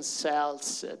adjacent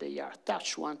cells, they are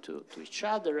attached one to each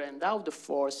other, and how the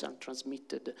force are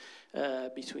transmitted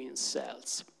between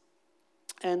cells.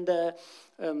 And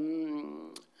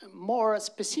more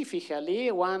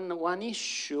specifically, one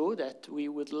issue that we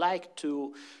would like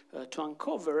to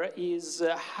uncover is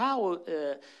how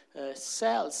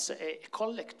cells, a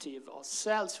collective of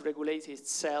cells, regulate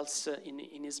its cells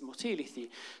in its motility.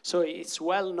 So it's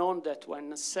well known that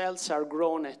when cells are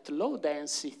grown at low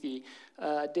density,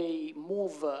 they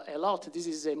move a lot. This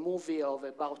is a movie of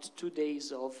about 2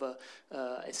 days of a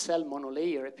cell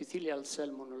monolayer, epithelial cell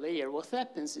monolayer. What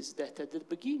happens is that at the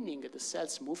beginning, the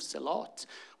cells moves a lot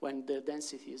when the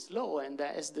density is low, and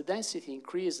as the density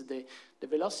increases, the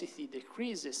velocity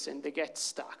decreases and they get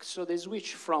stuck. So they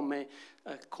switch from a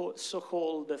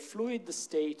so-called fluid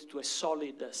state to a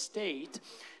solid state.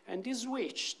 And this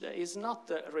switch is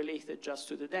not related just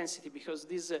to the density, because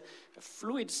this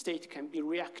fluid state can be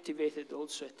reactivated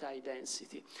also at high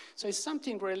density. So it's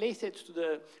something related to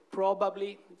the,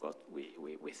 probably, what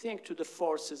we think, to the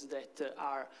forces that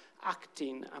are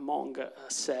acting among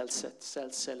cells at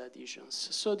cell-cell adhesions.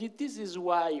 So this is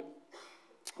why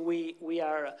we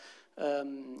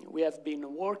have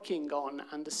been working on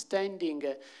understanding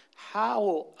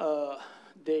how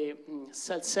the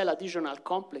cell-cell adhesional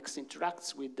complex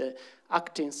interacts with the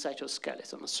actin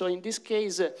cytoskeleton. So in this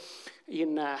case,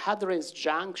 in adherens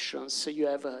junctions, you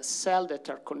have a cell that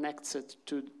are connected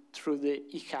through the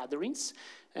E-adherins,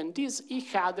 and these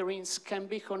E-adherins can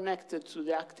be connected to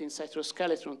the actin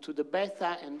cytoskeleton, to the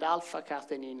beta and alpha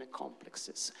catenin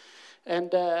complexes.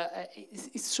 And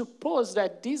it's supposed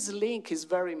that this link is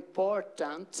very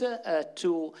important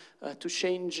to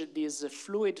change these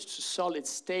fluid to solid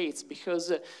states,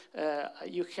 because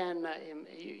you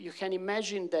can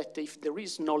imagine that if there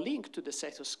is no link to the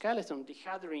cytoskeleton, the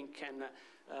adherin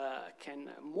can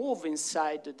move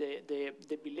inside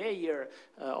the bilayer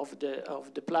of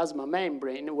the plasma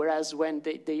membrane, whereas when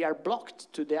they are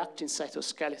blocked to the actin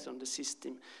cytoskeleton, the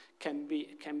system can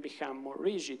become more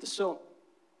rigid. So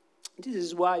this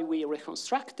is why we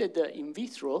reconstructed in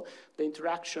vitro the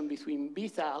interaction between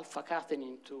beta-alpha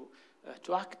catenin to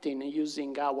actin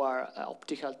using our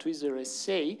optical tweezer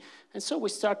assay. And so we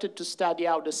started to study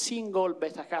how the single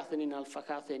beta-catenin,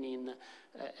 alpha-catenin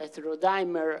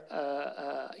heterodimer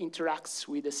interacts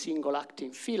with a single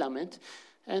actin filament.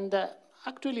 And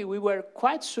actually, we were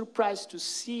quite surprised to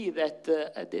see that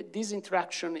this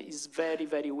interaction is very,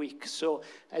 very weak. So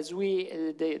as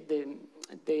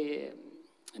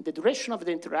the duration of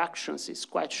the interactions is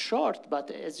quite short,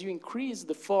 but as you increase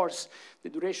the force, the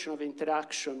duration of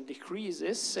interaction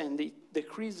decreases, and it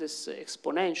decreases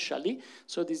exponentially.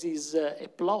 So this is a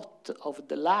plot of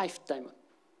the lifetime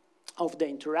of the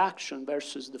interaction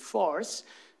versus the force,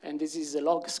 and this is a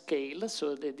log scale,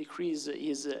 so the decrease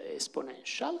is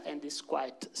exponential and is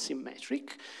quite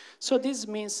symmetric. So this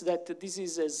means that this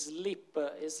is a slip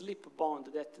bond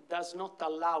that does not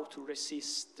allow to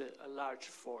resist large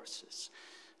forces.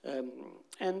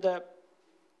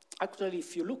 Actually,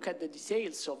 if you look at the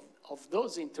details of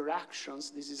those interactions,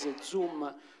 this is a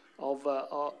zoom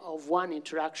of one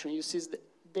interaction. You see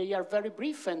they are very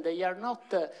brief and they are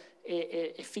not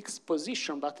a fixed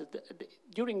position, but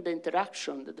during the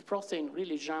interaction, the protein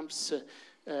really jumps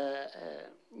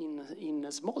in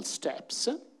small steps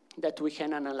that we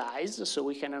can analyze. So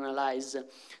we can analyze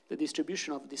the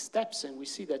distribution of these steps, and we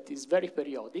see that it's very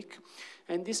periodic.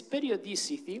 And this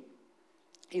periodicity,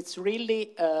 it's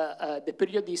really the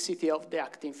periodicity of the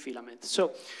actin filament.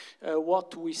 So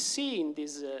what we see in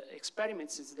these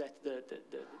experiments is that the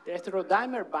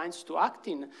heterodimer binds to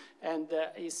actin, and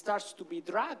it starts to be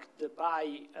dragged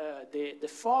by the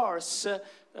force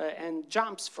and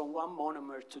jumps from one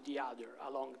monomer to the other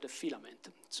along the filament.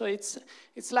 So it's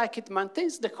like it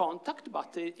maintains the contact,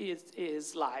 but it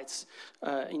slides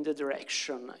in the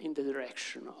direction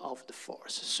of the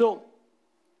force. So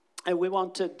and we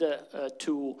wanted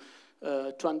to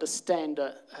understand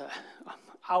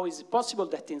how is it possible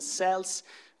that in cells,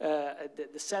 the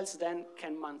cells then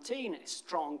can maintain a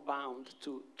strong bound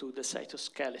to the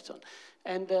cytoskeleton.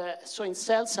 And so in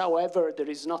cells, however, there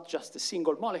is not just a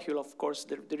single molecule. Of course,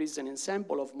 there is an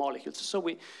ensemble of molecules. So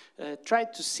we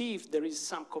tried to see if there is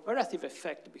some cooperative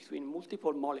effect between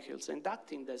multiple molecules and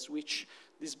actin that switch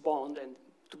this bond and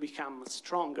to become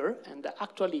stronger. And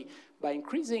actually, by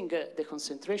increasing the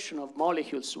concentration of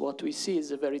molecules, what we see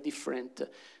is a very different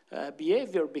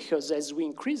behavior, because as we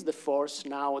increase the force,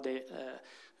 now the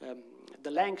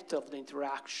length of the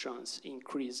interactions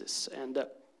increases. And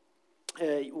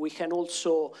we can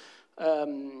also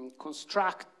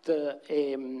construct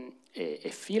a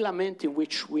filament in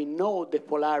which we know the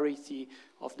polarity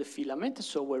of the filament,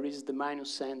 so where is the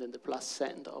minus end and the plus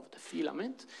end of the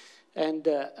filament, and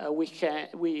we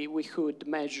could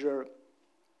measure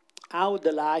how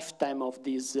the lifetime of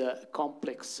this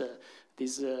complex,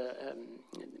 this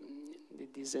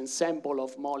ensemble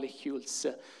of molecules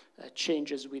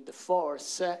changes with the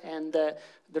force, and the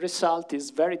result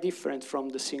is very different from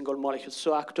the single molecule.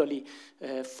 So actually,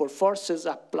 for forces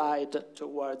applied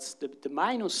towards the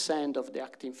minus end of the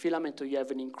actin filament, you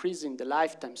have an increase in the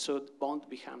lifetime, so the bond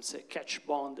becomes a catch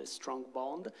bond, a strong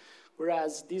bond,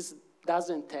 whereas this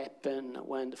doesn't happen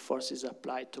when the force is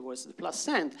applied towards the plus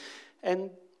end.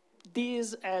 And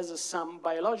this has some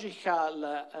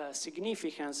biological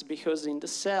significance because in the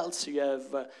cells you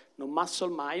have non-muscle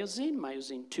myosin,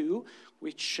 myosin 2,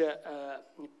 which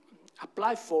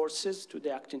apply forces to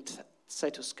the actin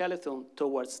cytoskeleton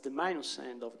towards the minus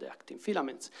end of the actin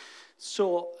filaments.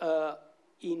 So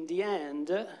in the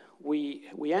end,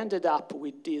 we ended up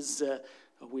with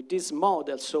this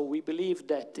model. So we believe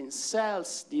that in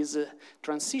cells, this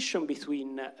transition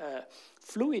between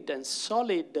fluid and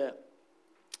solid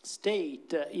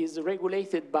state is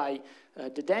regulated by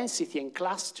the density and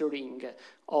clustering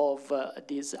of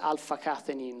these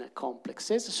alpha-catenin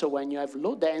complexes. So when you have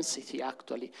low density,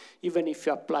 actually, even if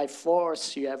you apply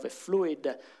force, you have a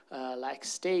fluid-like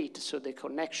state, so the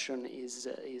connection is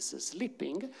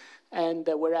slipping. And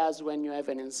whereas when you have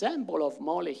an ensemble of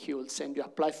molecules and you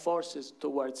apply forces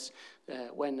towards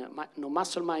when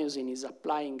non-muscle myosin is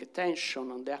applying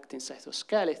tension on the actin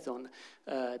cytoskeleton,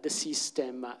 the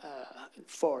system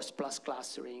force plus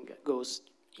clustering goes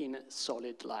in a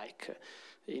solid-like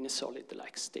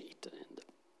state. And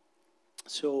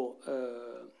so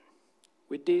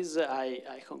with this,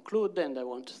 I conclude, and I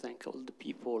want to thank all the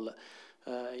people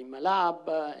in my lab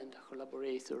and the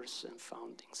collaborators and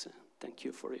foundings. Thank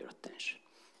you for your attention.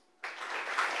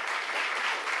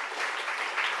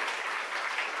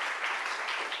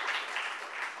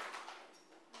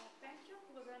 Thank you.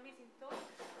 It was an amazing talk.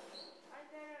 Are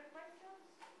there questions?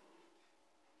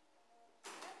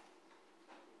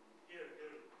 Here. Is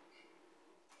it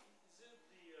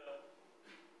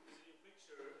your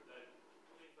picture that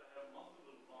if I have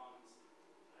multiple bonds,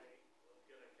 I will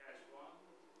get a catch bond?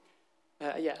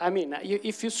 Yeah, I mean,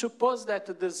 if you suppose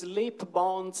that the slip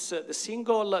bonds, the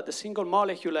single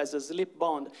molecule has a slip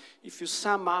bond, if you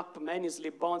sum up many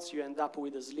slip bonds, you end up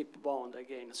with a slip bond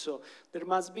again. So there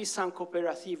must be some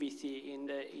cooperativity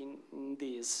in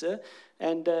this.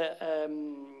 And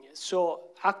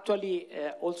so actually,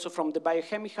 also from the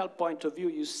biochemical point of view,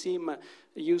 you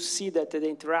see that the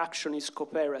interaction is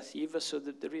cooperative, so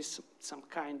that there is some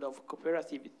kind of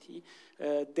cooperativity.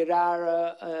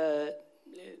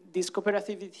 This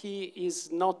cooperativity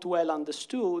is not well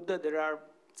understood. There are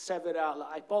several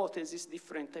hypotheses,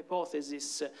 different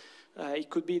hypotheses. It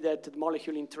could be that the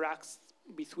molecule interacts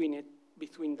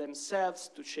between themselves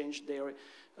to change their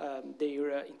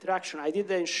interaction. I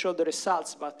didn't show the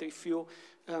results, but if you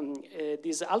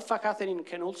this alpha-catenin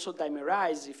can also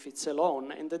dimerize if it's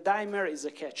alone, and the dimer is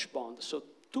a catch bond. So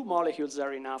two molecules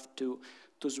are enough to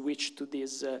switch to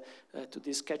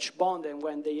this catch bond, and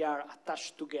when they are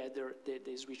attached together,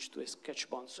 they switch to a catch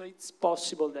bond. So it's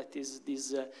possible that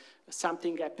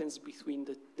something happens between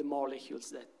the molecules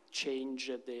that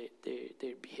change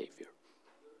their behavior.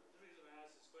 The reason I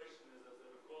asked this question is, as I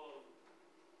recall,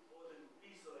 more than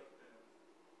p-selectin,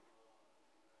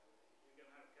 you can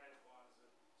have catch bonds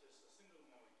with just a single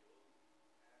molecule,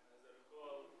 and as I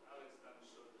recall, Alex Dunn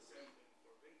showed the same thing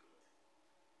for vinculin.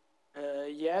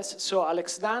 Yes, so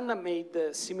Alex Dunn made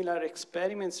similar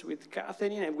experiments with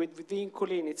catenin, and with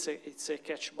vinculin, it's a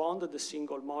catch bond, the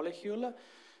single molecule.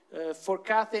 For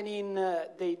catenin,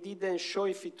 they didn't show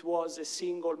if it was a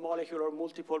single molecule or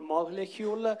multiple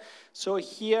molecule. So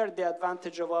here, the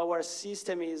advantage of our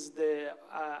system is the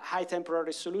high temporal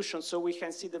resolution, so we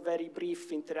can see the very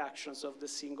brief interactions of the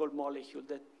single molecule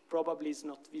that probably is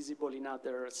not visible in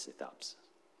other setups.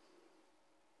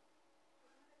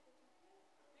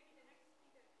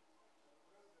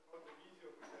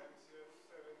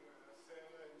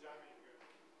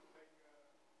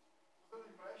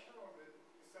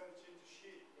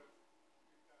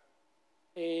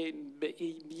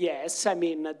 Yes, I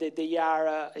mean, they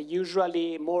are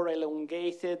usually more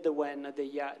elongated when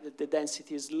the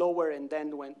density is lower, and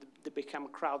then when they become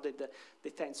crowded, they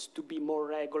tend to be more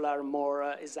regular,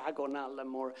 more hexagonal,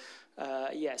 more,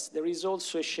 yes. There is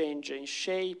also a change in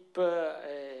shape,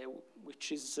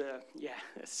 which is, yeah,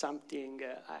 something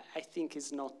I think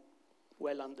is not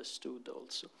well understood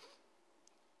also.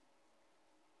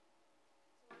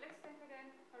 So let's thank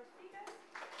again our speakers.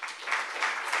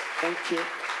 Thank you.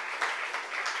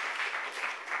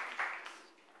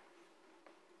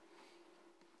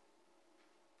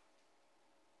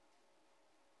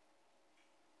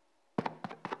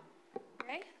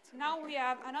 Okay, so now we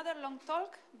have another long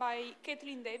talk by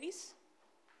Caitlin Davis.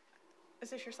 Is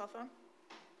this your cell phone?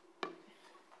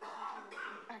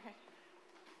 Okay.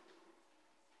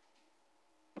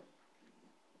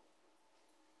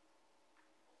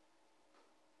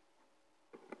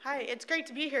 Hi, it's great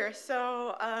to be here.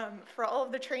 So for all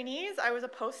of the trainees, I was a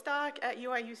postdoc at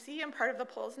UIUC and part of the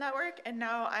POLS network, and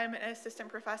now I'm an assistant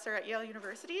professor at Yale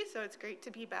University, so it's great to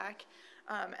be back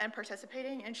and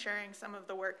participating and sharing some of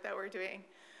the work that we're doing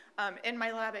in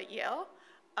my lab at Yale.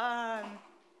 I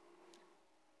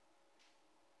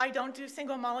don't do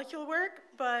single molecule work,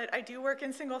 but I do work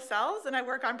in single cells, and I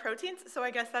work on proteins, so I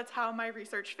guess that's how my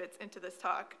research fits into this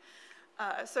talk.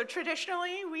 So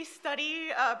traditionally, we study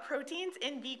proteins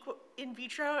in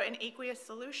vitro in aqueous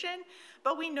solution,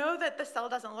 but we know that the cell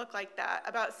doesn't look like that.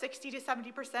 About 60 to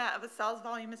 70% of a cell's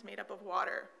volume is made up of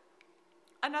water.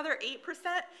 Another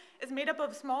 8% is made up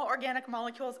of small organic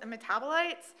molecules and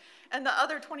metabolites, and the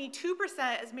other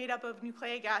 22% is made up of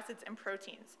nucleic acids and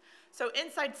proteins. So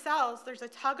inside cells, there's a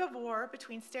tug of war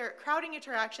between steric crowding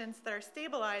interactions that are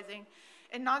stabilizing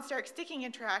and non-steric sticking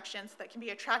interactions that can be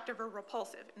attractive or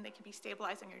repulsive, and they can be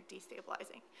stabilizing or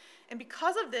destabilizing. And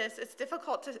because of this, it's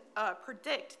difficult to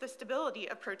predict the stability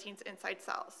of proteins inside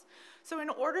cells. So in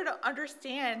order to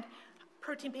understand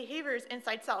protein behaviors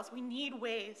inside cells, we need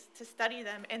ways to study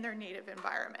them in their native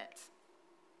environment.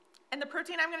 And the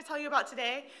protein I'm going to tell you about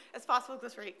today is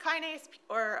phosphoglycerate kinase,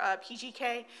 or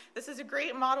PGK. This is a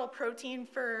great model protein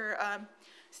for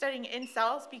studying in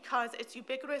cells because it's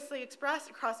ubiquitously expressed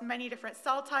across many different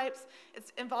cell types.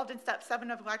 It's involved in step 7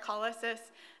 of glycolysis.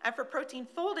 And for protein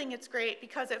folding, it's great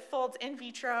because it folds in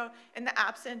vitro in the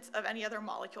absence of any other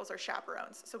molecules or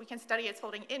chaperones. So we can study its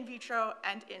folding in vitro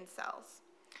and in cells.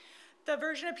 The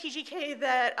version of PGK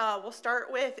that we'll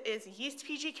start with is yeast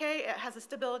PGK. It has a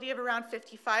stability of around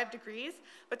 55 degrees,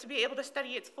 but to be able to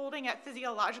study its folding at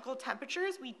physiological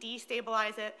temperatures, we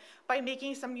destabilize it by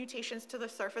making some mutations to the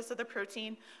surface of the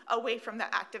protein away from the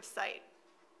active site.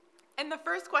 And the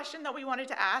first question that we wanted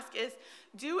to ask is,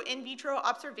 do in vitro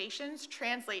observations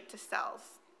translate to cells?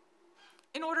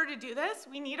 In order to do this,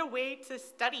 we need a way to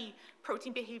study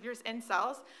protein behaviors in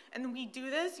cells, and we do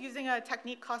this using a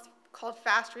technique called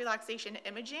fast relaxation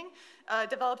imaging,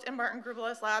 developed in Martin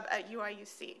Grubela's lab at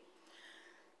UIUC.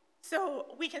 So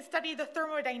we can study the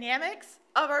thermodynamics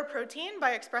of our protein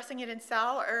by expressing it in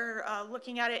cell or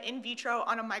looking at it in vitro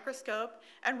on a microscope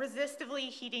and resistively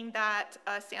heating that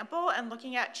sample and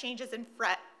looking at changes in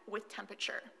fret with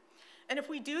temperature. And if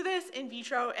we do this in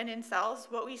vitro and in cells,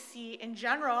 what we see in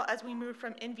general as we move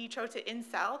from in vitro to in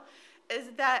cell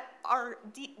is that our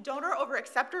donor over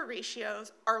acceptor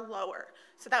ratios are lower,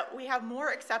 so that we have more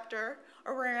acceptor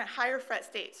or we're in a higher fret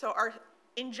state. So our,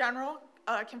 in general,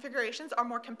 configurations are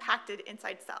more compacted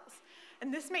inside cells.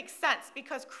 And this makes sense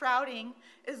because crowding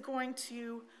is going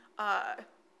to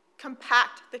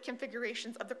compact the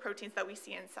configurations of the proteins that we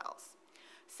see in cells.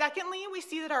 Secondly, we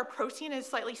see that our protein is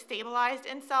slightly stabilized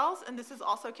in cells, and this is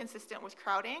also consistent with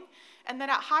crowding. And then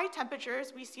at high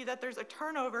temperatures, we see that there's a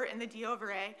turnover in the D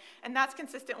over A, and that's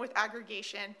consistent with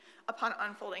aggregation upon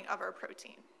unfolding of our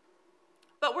protein.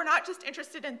 But we're not just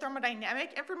interested in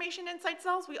thermodynamic information inside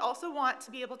cells, we also want to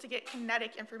be able to get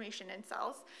kinetic information in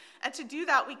cells. And to do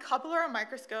that, we couple our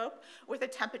microscope with a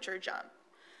temperature jump.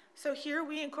 So here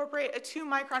we incorporate a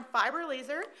 2-micron fiber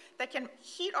laser that can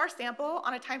heat our sample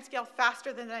on a timescale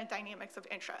faster than the dynamics of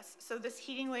interest. So this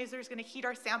heating laser is going to heat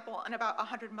our sample in about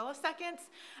 100 milliseconds,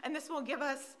 and this will give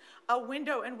us a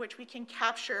window in which we can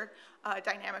capture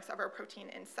dynamics of our protein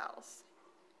in cells.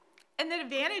 And the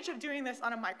advantage of doing this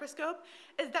on a microscope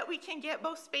is that we can get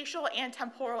both spatial and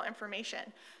temporal information.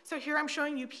 So here I'm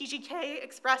showing you PGK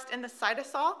expressed in the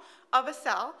cytosol of a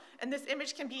cell, and this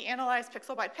image can be analyzed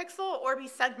pixel by pixel or be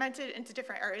segmented into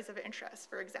different areas of interest,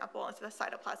 for example, into the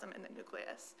cytoplasm and the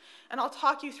nucleus. And I'll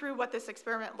talk you through what this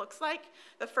experiment looks like.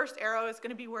 The first arrow is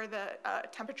going to be where the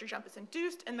temperature jump is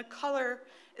induced, and the color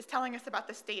is telling us about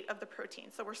the state of the protein.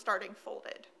 So we're starting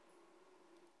folded.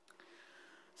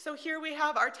 So here we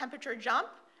have our temperature jump,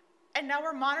 and now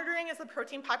we're monitoring as the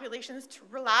protein populations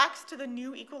relax to the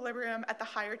new equilibrium at the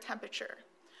higher temperature.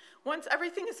 Once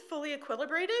everything is fully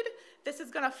equilibrated, this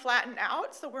is going to flatten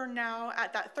out, so we're now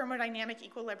at that thermodynamic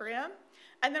equilibrium,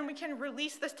 and then we can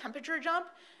release this temperature jump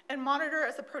and monitor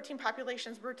as the protein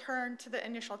populations return to the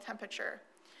initial temperature.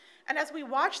 And as we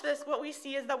watch this, what we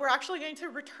see is that we're actually going to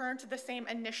return to the same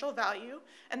initial value,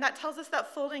 and that tells us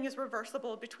that folding is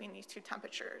reversible between these two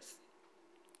temperatures.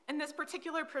 And this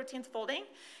particular protein's folding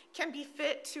can be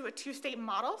fit to a two-state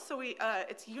model. So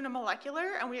it's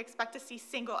unimolecular, and we expect to see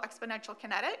single exponential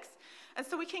kinetics. And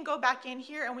so we can go back in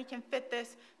here and we can fit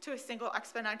this to a single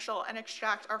exponential and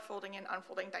extract our folding and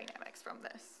unfolding dynamics from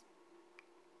this.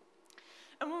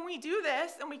 And when we do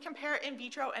this and we compare in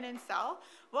vitro and in cell,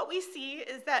 what we see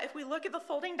is that if we look at the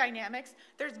folding dynamics,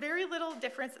 there's very little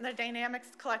difference in the dynamics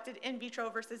collected in vitro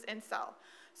versus in cell.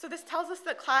 So this tells us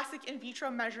that classic in vitro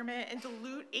measurement in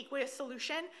dilute aqueous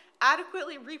solution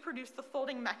adequately reproduce the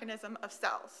folding mechanism of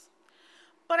cells.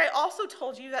 But I also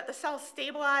told you that the cells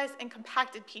stabilized and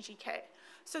compacted PGK.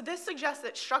 So this suggests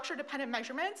that structure-dependent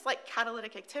measurements, like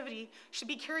catalytic activity, should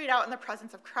be carried out in the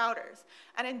presence of Crowders.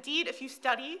 And indeed, if you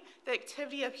study the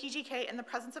activity of PGK in the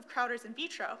presence of Crowders in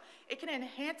vitro, it can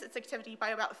enhance its activity by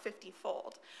about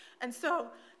 50-fold. And so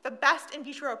the best in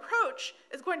vitro approach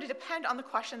is going to depend on the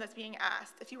question that's being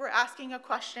asked. If you were asking a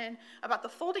question about the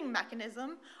folding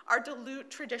mechanism, our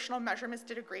dilute traditional measurements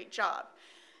did a great job.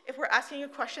 If we're asking a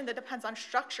question that depends on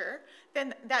structure,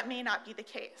 then that may not be the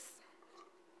case.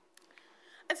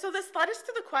 And so this led us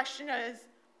to the question is,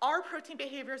 are protein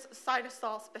behaviors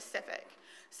cytosol specific?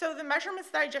 So the measurements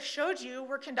that I just showed you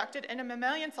were conducted in a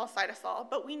mammalian cell cytosol,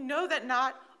 but we know that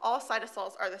not all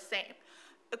cytosols are the same.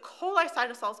 E. coli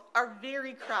cytosols are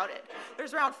very crowded.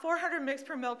 There's around 400 mg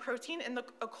per mil protein in the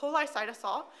E. coli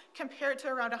cytosol compared to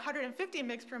around 150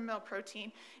 mg per mil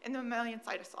protein in the mammalian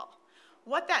cytosol.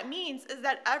 What that means is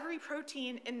that every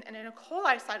protein in an E.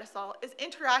 coli cytosol is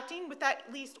interacting with at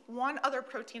least one other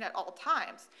protein at all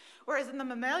times, whereas in the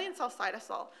mammalian cell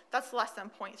cytosol, that's less than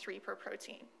 0.3 per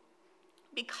protein.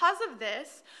 Because of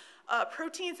this,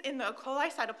 proteins in the E. coli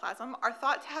cytoplasm are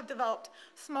thought to have developed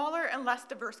smaller and less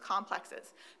diverse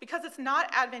complexes because it's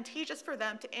not advantageous for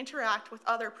them to interact with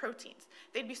other proteins.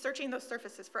 They'd be searching those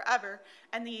surfaces forever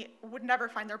and they would never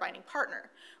find their binding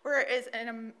partner. Whereas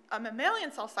in a mammalian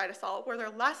cell cytosol, where they're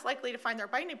less likely to find their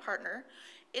binding partner,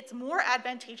 it's more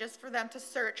advantageous for them to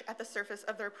search at the surface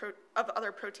of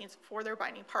other proteins for their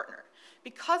binding partner.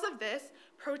 Because of this,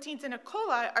 proteins in E.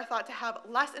 coli are thought to have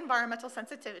less environmental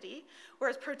sensitivity,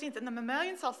 whereas proteins in the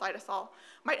mammalian cell cytosol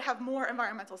might have more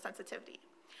environmental sensitivity.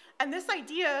 And this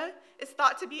idea is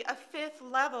thought to be a fifth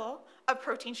level of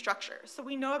protein structure. So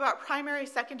we know about primary,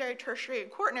 secondary, tertiary, and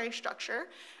quaternary structure,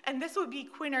 and this would be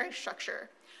quinary structure.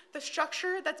 The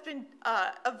structure that's been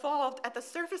evolved at the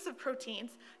surface of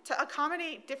proteins to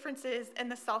accommodate differences in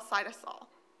the cell cytosol.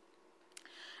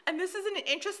 And this is an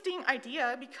interesting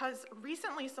idea because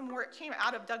recently some work came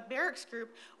out of Doug Barrick's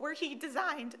group where he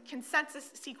designed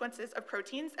consensus sequences of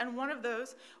proteins, and one of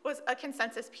those was a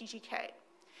consensus PGK.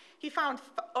 He found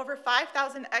over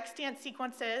 5,000 extant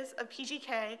sequences of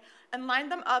PGK and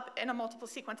lined them up in a multiple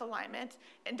sequence alignment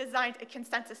and designed a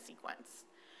consensus sequence.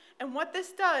 And what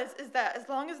this does is that as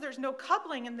long as there's no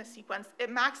coupling in the sequence,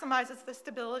 it maximizes the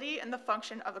stability and the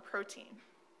function of the protein.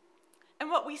 And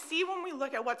what we see when we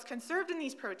look at what's conserved in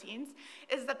these proteins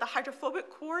is that the hydrophobic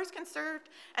core is conserved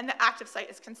and the active site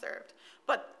is conserved.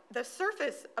 But the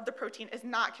surface of the protein is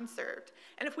not conserved.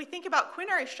 And if we think about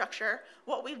quinary structure,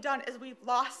 what we've done is we've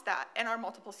lost that in our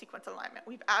multiple sequence alignment.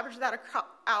 We've averaged that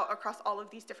out across all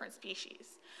of these different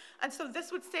species. And so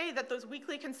this would say that those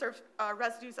weakly conserved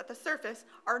residues at the surface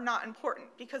are not important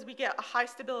because we get a high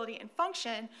stability and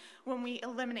function when we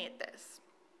eliminate this.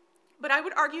 But I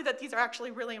would argue that these are actually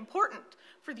really important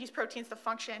for these proteins to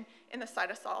function in the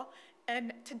cytosol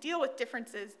and to deal with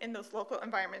differences in those local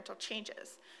environmental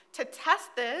changes. To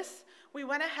test this, we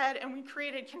went ahead and we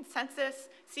created consensus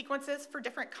sequences for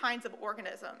different kinds of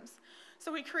organisms.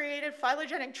 So we created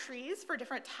phylogenetic trees for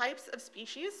different types of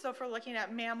species, so if we're looking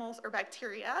at mammals or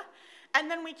bacteria, and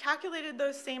then we calculated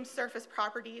those same surface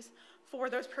properties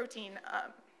for those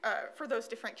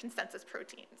different consensus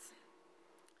proteins.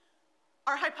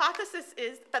 Our hypothesis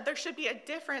is that there should be a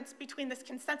difference between this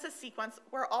consensus sequence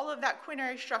where all of that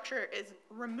quinary structure is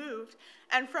removed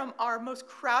and from our most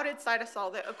crowded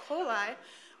cytosol, the E. coli,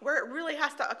 where it really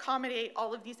has to accommodate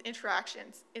all of these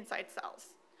interactions inside cells.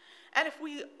 And if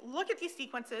we look at these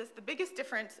sequences, the biggest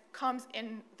difference comes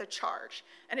in the charge.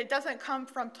 And it doesn't come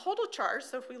from total charge.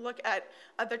 So if we look at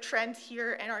the trend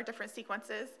here in our different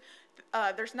sequences,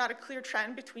 there's not a clear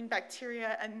trend between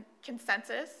bacteria and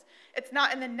consensus. It's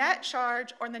not in the net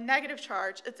charge or in the negative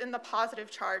charge. It's in the positive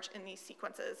charge in these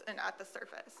sequences and at the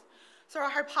surface. So our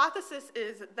hypothesis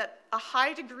is that a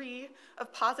high degree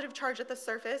of positive charge at the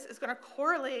surface is going to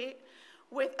correlate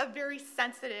with a very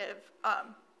sensitive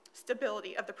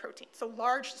stability of the protein. So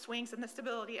large swings in the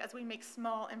stability as we make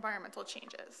small environmental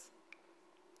changes.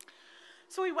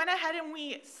 So we went ahead and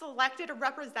we selected a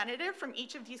representative from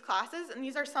each of these classes, and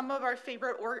these are some of our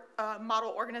favorite model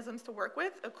organisms to work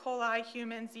with: E. coli,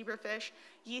 humans, zebrafish,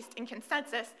 yeast, and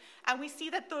consensus. And we see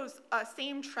that those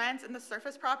same trends in the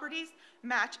surface properties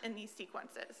match in these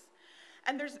sequences.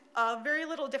 And there's very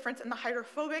little difference in the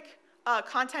hydrophobic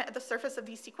content at the surface of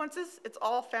these sequences. It's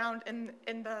all found in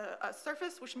the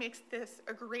surface, which makes this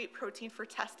a great protein for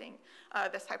testing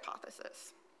this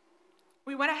hypothesis.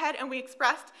 We went ahead and we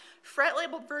expressed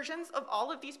fret-labeled versions of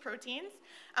all of these proteins,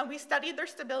 and we studied their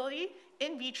stability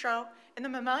in vitro in the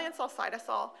mammalian cell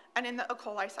cytosol and in the E.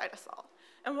 coli cytosol.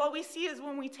 And what we see is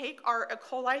when we take our E.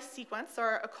 coli sequence,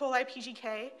 or E. coli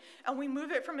PGK, and we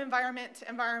move it from environment to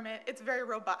environment, it's very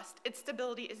robust. Its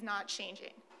stability is not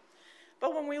changing.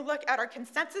 But when we look at our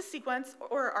consensus sequence,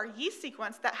 or our yeast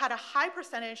sequence, that had a high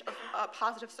percentage of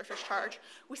positive surface charge,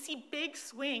 we see big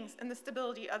swings in the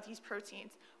stability of these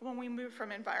proteins when we move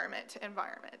from environment to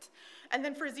environment. And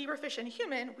then for zebrafish and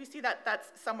human, we see that that's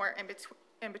somewhere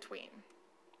in between.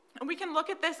 And we can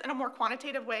look at this in a more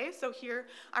quantitative way. So here,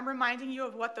 I'm reminding you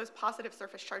of what those positive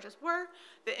surface charges were,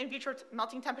 the in vitro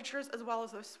melting temperatures, as well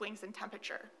as those swings in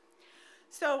temperature.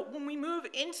 So when we move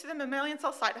into the mammalian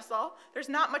cell cytosol, there's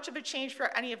not much of a change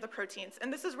for any of the proteins,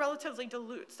 and this is relatively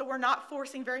dilute, so we're not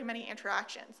forcing very many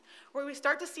interactions. Where we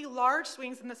start to see large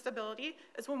swings in the stability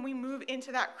is when we move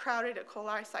into that crowded E.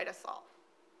 coli cytosol.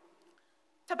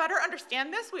 To better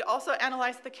understand this, we also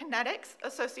analyze the kinetics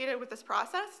associated with this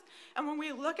process, and when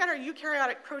we look at our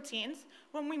eukaryotic proteins,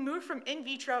 when we move from in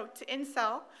vitro to in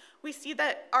cell, we see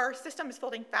that our system is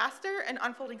folding faster and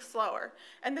unfolding slower.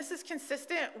 And this is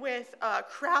consistent with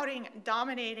crowding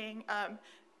dominating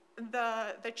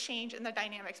the change in the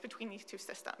dynamics between these two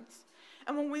systems.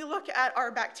 And when we look at our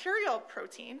bacterial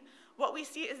protein, what we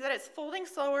see is that it's folding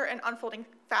slower and unfolding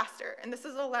faster, and this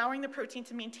is allowing the protein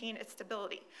to maintain its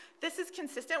stability. This is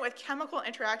consistent with chemical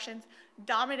interactions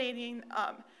dominating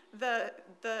the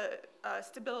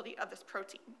stability of this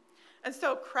protein. And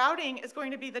so crowding is going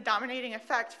to be the dominating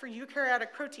effect for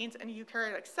eukaryotic proteins in a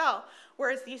eukaryotic cell,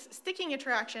 whereas these sticking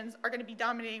interactions are going to be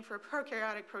dominating for a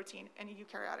prokaryotic protein in a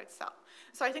eukaryotic cell.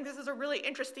 So I think this is a really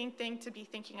interesting thing to be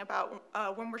thinking about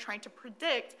when we're trying to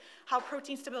predict how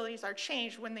protein stabilities are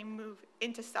changed when they move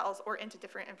into cells or into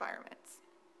different environments.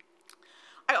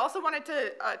 I also wanted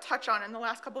to touch on, in the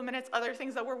last couple of minutes, other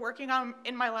things that we're working on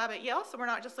in my lab at Yale, so we're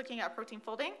not just looking at protein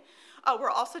folding.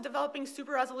 We're also developing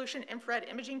super resolution infrared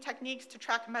imaging techniques to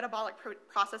track metabolic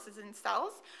processes in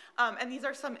cells. And these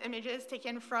are some images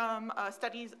taken from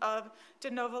studies of de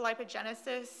novo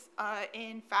lipogenesis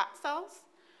in fat cells.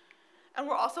 And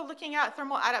we're also looking at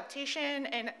thermal adaptation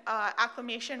and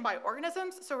acclimation by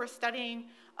organisms. So we're studying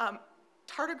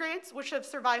tardigrades, which have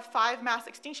survived 5 mass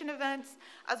extinction events,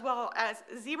 as well as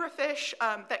zebrafish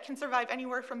that can survive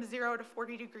anywhere from 0 to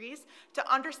 40 degrees, to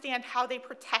understand how they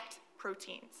protect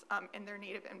proteins in their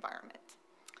native environment.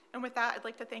 And with that, I'd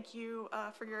like to thank you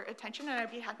for your attention, and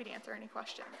I'd be happy to answer any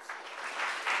questions.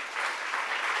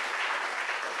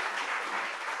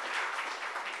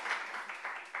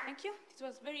 Thank you. This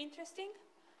was very interesting.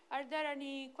 Are there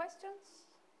any questions?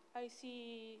 I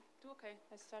see 2. Okay,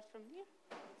 let's start from here.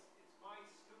 It's my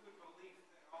stupid belief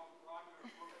that all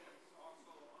molecular proteins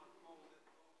also unfold at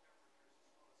low temperatures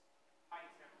as well as high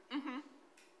temperatures.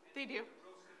 They do.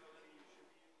 Row stability, you should be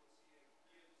able to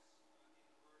see a Gibbs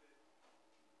inverted curve.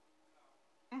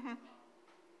 If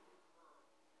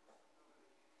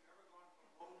you've ever gone from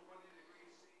low 20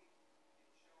 degrees C, it's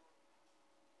shown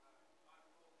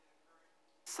unfolding occurring.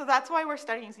 So that's why we're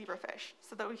studying zebrafish,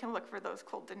 so that we can look for those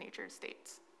cold denatured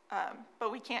states. But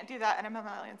we can't do that in a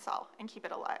mammalian cell and keep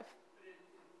it alive.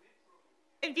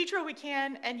 In vitro we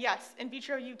can, and yes, in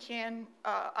vitro you can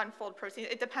unfold protein.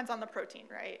 It depends on the protein,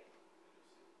 right?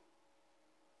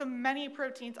 So many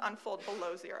proteins unfold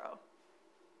below 0.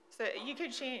 So you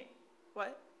could change,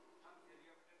 what?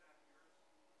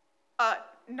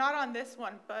 Not on this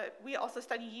one, but we also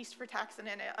study yeast frataxin,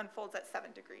 and it unfolds at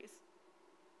 7 degrees.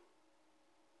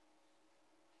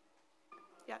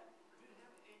 Yeah.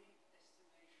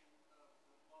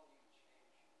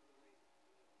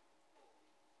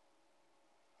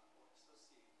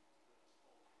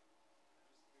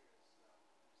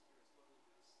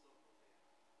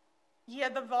 Yeah,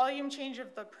 the volume change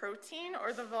of the protein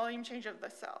or the volume change of the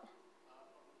cell?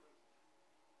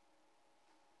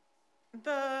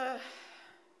 So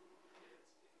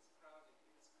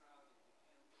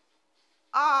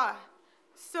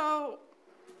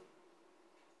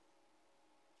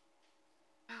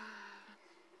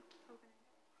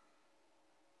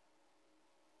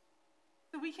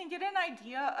we can get an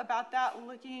idea about that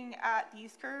looking at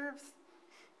these curves.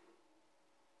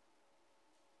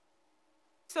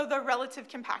 So the relative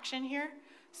compaction here.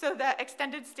 So the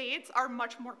extended states are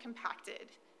much more compacted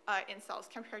in cells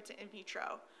compared to in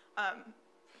vitro.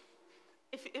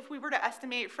 If we were to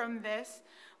estimate from this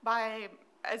by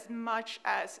as much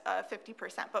as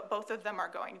 50%, but both of them are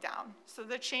going down. So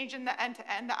the change in the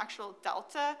end-to-end, the actual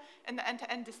delta and the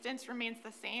end-to-end distance remains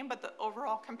the same, but the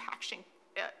overall compaction,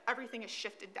 everything is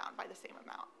shifted down by the same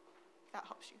amount. That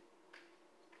helps you.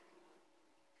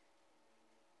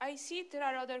 I see there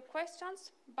are other questions,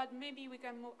 but maybe we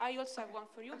can move. I also have one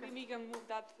for you. Okay. Maybe we can move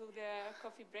that to the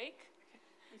coffee break.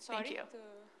 I'm sorry. Thank you.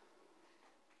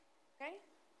 Okay.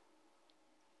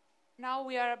 Now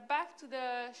we are back to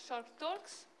the short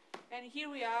talks, and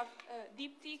here we have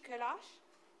Deepthi KAILASH.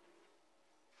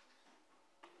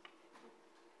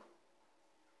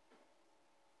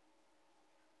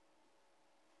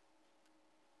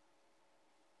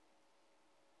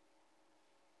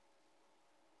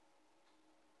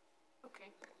 Okay.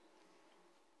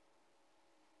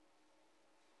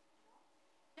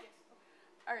 Yes.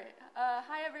 All right.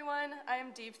 Hi, everyone. I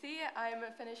am Deepthi. I'm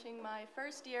finishing my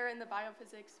first year in the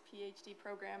biophysics PhD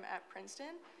program at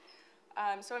Princeton.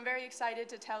 So I'm very excited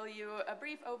to tell you a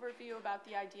brief overview about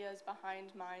the ideas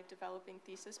behind my developing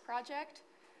thesis project,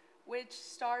 which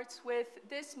starts with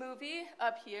this movie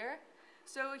up here.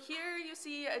 So here you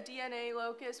see a DNA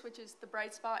locus, which is the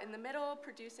bright spot in the middle,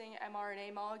 producing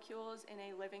mRNA molecules in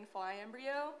a living fly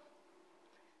embryo.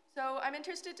 So I'm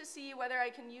interested to see whether I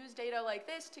can use data like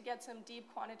this to get some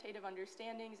deep quantitative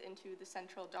understandings into the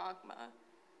central dogma.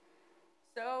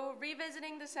 So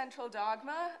revisiting the central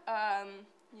dogma,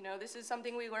 this is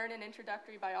something we learn in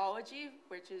introductory biology,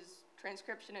 which is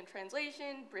transcription and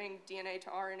translation, bring DNA to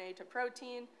RNA to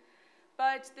protein.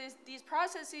 But these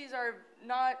processes are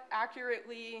not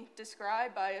accurately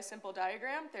described by a simple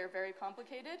diagram. They're very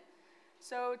complicated.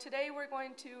 So today we're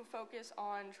going to focus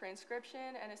on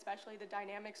transcription and especially the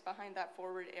dynamics behind that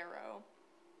forward arrow.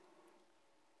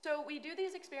 So we do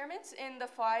these experiments in the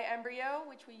fly embryo,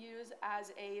 which we use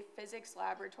as a physics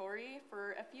laboratory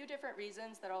for a few different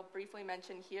reasons that I'll briefly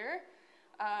mention here.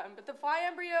 But the fly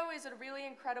embryo is a really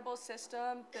incredible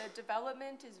system. The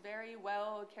development is very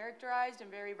well characterized and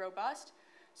very robust.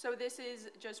 So this is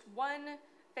just one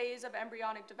phase of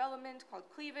embryonic development called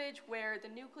cleavage, where the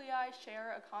nuclei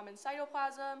share a common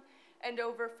cytoplasm, and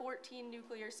over 14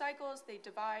 nuclear cycles, they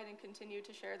divide and continue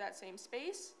to share that same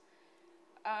space.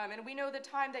 And we know the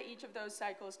time that each of those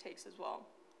cycles takes as well.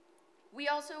 We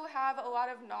also have a lot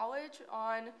of knowledge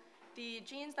on the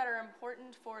genes that are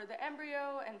important for the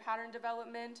embryo and pattern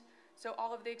development. So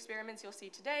all of the experiments you'll see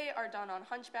today are done on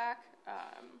Hunchback.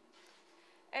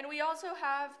 And we also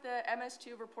have the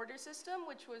MS2 reporter system,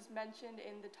 which was mentioned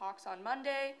in the talks on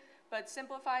Monday, but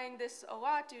simplifying this a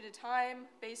lot due to time.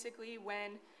 Basically,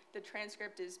 when the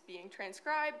transcript is being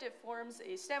transcribed, it forms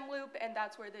a stem loop, and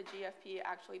that's where the GFP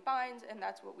actually binds, and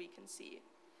that's what we can see.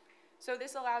 So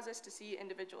this allows us to see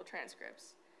individual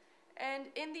transcripts. And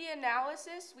in the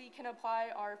analysis, we can apply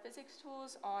our physics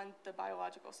tools on the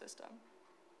biological system.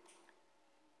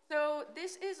 So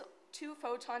this is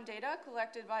 2-photon data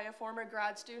collected by a former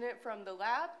grad student from the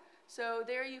lab. So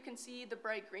there you can see the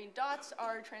bright green dots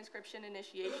are transcription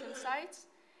initiation sites.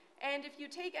 And if you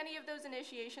take any of those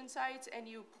initiation sites and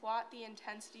you plot the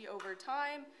intensity over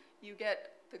time, you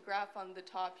get the graph on the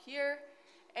top here.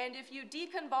 And if you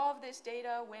deconvolve this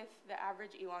data with the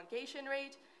average elongation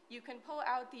rate, you can pull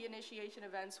out the initiation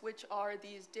events, which are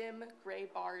these dim gray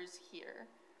bars here.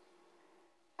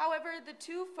 However, the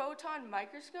 2-photon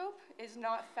microscope is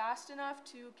not fast enough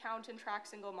to count and track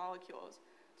single molecules.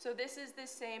 So this is the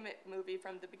same movie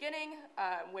from the beginning,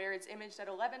 where it's imaged at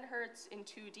 11 hertz in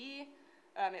 2D.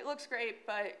 It looks great,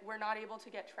 but we're not able to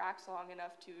get tracks long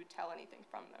enough to tell anything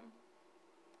from them.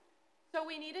 So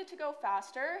we needed to go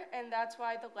faster, and that's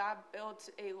why the lab built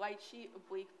a light sheet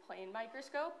oblique plane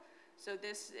microscope. So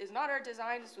this is not our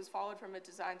design. This was followed from a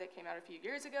design that came out a few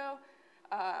years ago.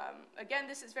 Again,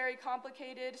 this is very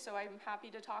complicated, so I'm happy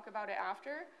to talk about it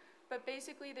after. But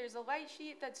basically, there's a light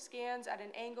sheet that scans at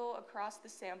an angle across the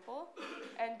sample.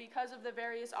 And because of the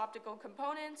various optical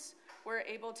components, we're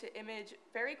able to image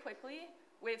very quickly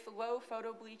with low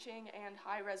photo bleaching and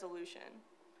high resolution.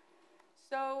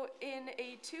 So in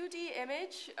a 2D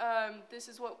image, this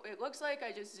is what it looks like.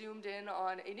 I just zoomed in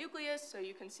on a nucleus, so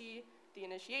you can see the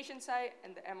initiation site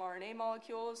and the mRNA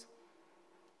molecules.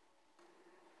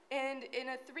 And in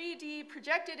a 3D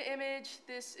projected image,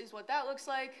 this is what that looks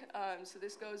like. So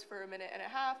this goes for 1.5 minutes.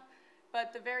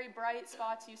 But the very bright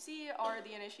spots you see are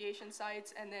the initiation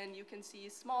sites, and then you can see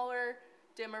smaller,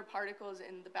 dimmer particles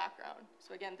in the background.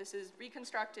 So again, this is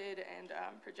reconstructed and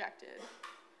projected.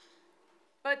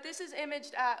 But this is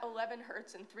imaged at 11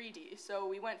 hertz in 3D. So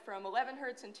we went from 11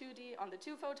 hertz in 2D on the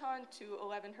 2-photon to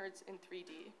 11 hertz in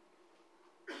 3D.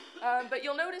 But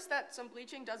you'll notice that some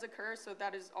bleaching does occur, so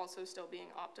that is also still being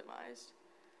optimized.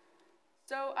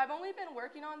 So I've only been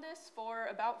working on this for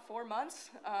about 4 months,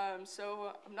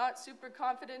 so I'm not super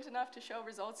confident enough to show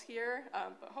results here,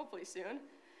 but hopefully soon.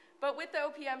 But with the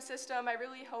OPM system, I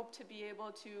really hope to be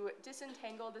able to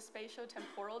disentangle the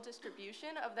spatio-temporal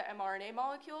distribution of the mRNA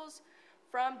molecules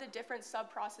from the different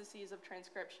sub-processes of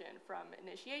transcription, from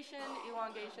initiation,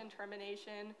 elongation,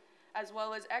 termination, as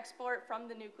well as export from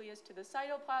the nucleus to the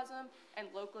cytoplasm and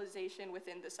localization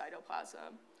within the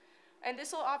cytoplasm. And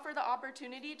this will offer the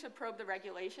opportunity to probe the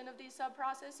regulation of these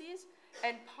sub-processes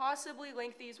and possibly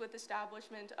link these with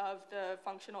establishment of the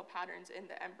functional patterns in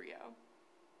the embryo.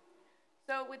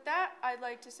 So with that, I'd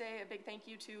like to say a big thank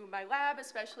you to my lab,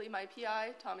 especially my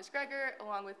PI, Thomas Greger,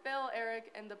 along with Bill,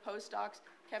 Eric, and the postdocs,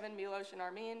 Kevin, Milos, and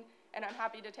Armin. And I'm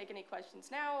happy to take any questions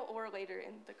now or later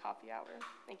in the coffee hour.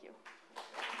 Thank you.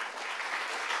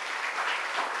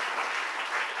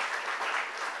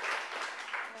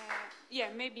 Yeah,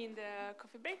 maybe in the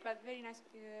coffee break, but very nice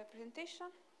presentation.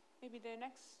 Maybe the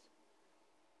next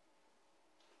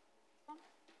one.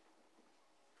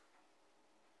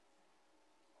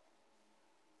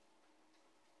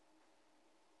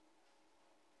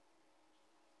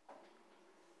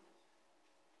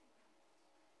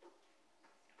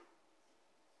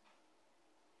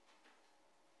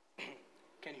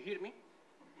 Can you hear me?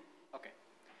 Okay.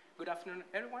 Good afternoon,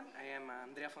 everyone. I am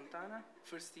Andrea Fontana,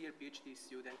 first-year PhD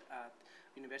student at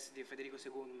University of Federico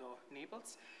II,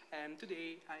 Naples. And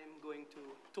today I am going to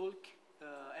talk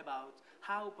about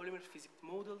how polymer physics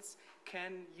models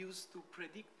can use to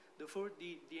predict the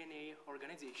 4D DNA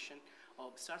organization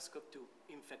of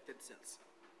SARS-CoV-2 infected cells.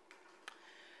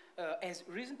 As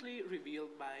recently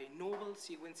revealed by novel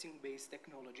sequencing-based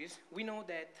technologies, we know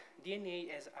that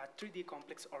DNA has a 3D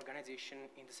complex organization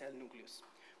in the cell nucleus,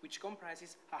 which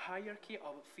comprises a hierarchy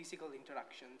of physical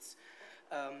interactions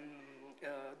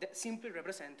that simply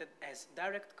represented as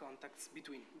direct contacts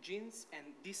between genes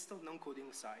and distal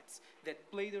non-coding sites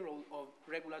that play the role of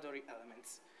regulatory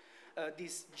elements.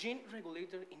 This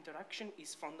gene-regulator interaction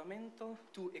is fundamental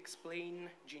to explain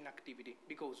gene activity,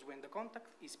 because when the contact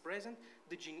is present,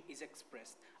 the gene is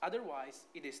expressed. Otherwise,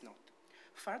 it is not.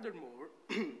 Furthermore,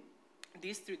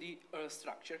 this 3D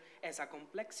structure has a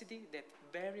complexity that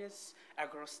varies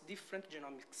across different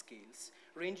genomic scales,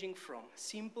 ranging from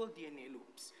simple DNA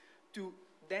loops to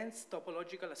dense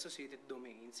topological associated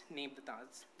domains, named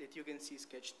TADs, that you can see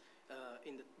sketched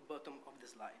in the bottom of the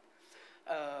slide,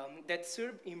 that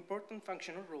serve important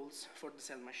functional roles for the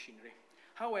cell machinery.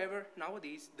 However,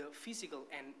 nowadays, the physical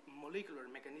and molecular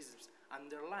mechanisms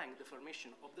underlying the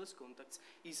formation of those contacts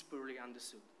is poorly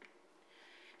understood.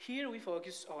 Here we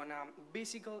focus on a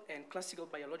basic and classical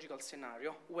biological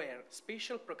scenario where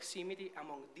spatial proximity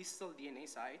among distal DNA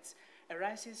sites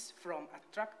arises from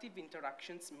attractive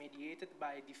interactions mediated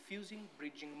by diffusing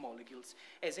bridging molecules,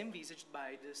 as envisaged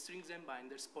by the strings and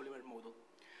binders polymer model.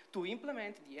 To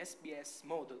implement the SBS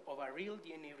model of a real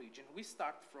DNA region, we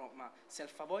start from a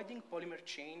self-avoiding polymer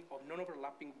chain of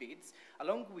non-overlapping bits,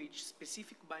 along which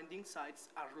specific binding sites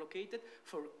are located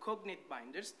for cognate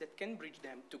binders that can bridge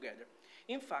them together.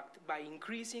 In fact, by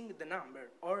increasing the number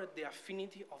or the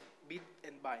affinity of bit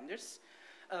and binders,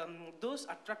 those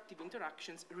attractive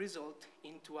interactions result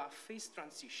into a phase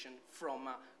transition from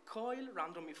a coil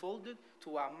randomly folded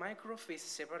to a microphase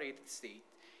separated state,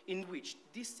 in which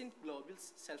distinct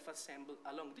globules self-assemble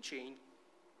along the chain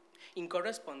in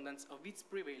correspondence of its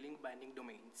prevailing binding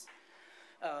domains.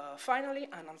 Finally,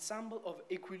 an ensemble of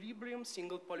equilibrium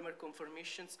single polymer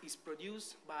conformations is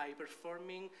produced by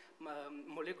performing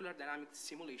molecular dynamics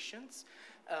simulations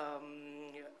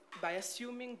by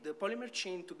assuming the polymer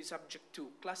chain to be subject to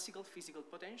classical physical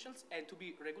potentials and to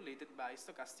be regulated by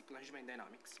stochastic Langevin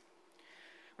dynamics.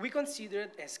 We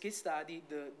considered as case study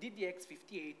the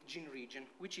DDX58 gene region,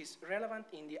 which is relevant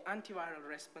in the antiviral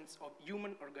response of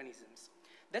human organisms.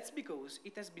 That's because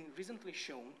it has been recently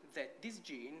shown that this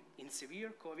gene in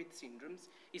severe COVID syndromes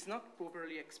is not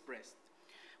properly expressed,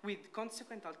 with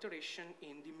consequent alteration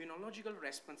in the immunological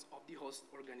response of the host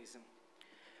organism.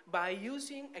 By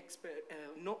using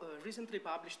recently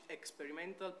published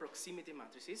experimental proximity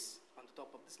matrices on the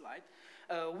top of the slide,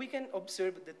 we can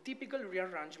observe the typical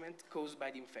rearrangement caused by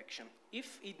the infection.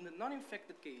 If in the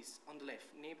non-infected case on the left,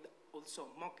 named also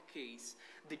mock case,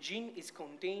 the gene is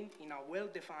contained in a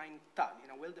well-defined tag, in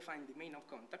a well-defined domain of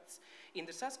contacts, in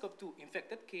the SARS-CoV-2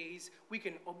 infected case, we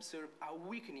can observe a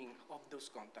weakening of those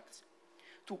contacts.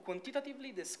 To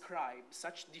quantitatively describe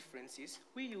such differences,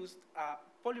 we used a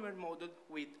polymer model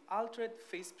with altered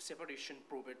phase separation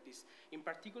properties. In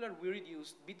particular, we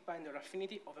reduced bit binder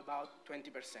affinity of about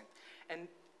 20%. And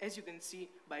as you can see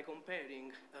by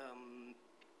comparing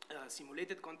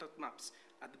simulated contact maps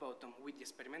at the bottom with the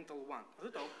experimental one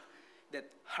at the top that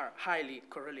are highly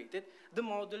correlated, the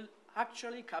model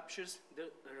actually captures the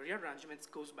rearrangements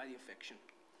caused by the infection.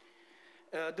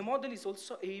 The model is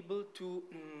also able to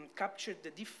capture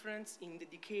the difference in the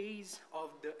decays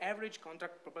of the average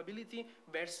contact probability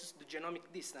versus the genomic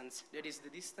distance, that is the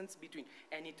distance between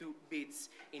any two bits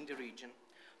in the region.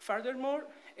 Furthermore,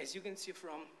 as you can see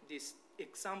from these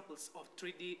examples of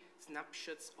 3D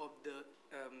snapshots of the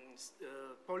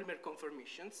polymer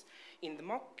conformations, in the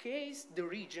mock case, the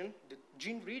region, the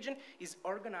gene region, is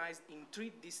organized in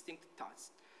 3 distinct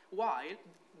stats, while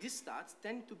these stats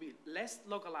tend to be less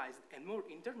localized and more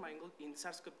intermingled in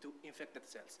SARS-CoV-2 infected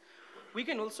cells. We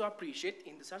can also appreciate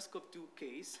in the SARS-CoV-2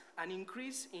 case an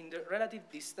increase in the relative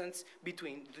distance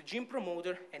between the gene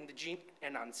promoter and the gene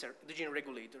enhancer, the gene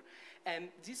regulator. And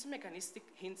this mechanistic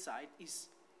insight is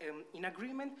in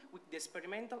agreement with the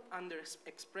experimental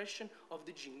underexpression of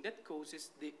the gene that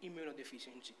causes the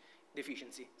immunodeficiency.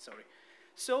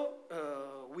 So,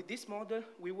 with this model,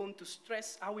 we want to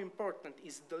stress how important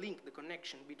is the link, the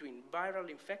connection between viral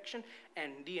infection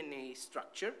and DNA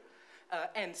structure,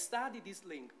 and study this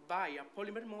link via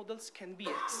polymer models can be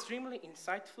extremely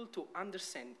insightful to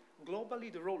understand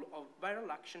globally the role of viral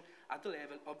action at the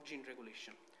level of gene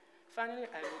regulation. Finally,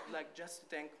 I would like just to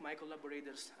thank my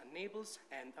collaborators at Naples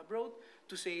and abroad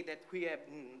to say that we have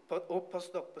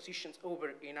postdoc positions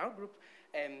over in our group,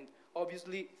 and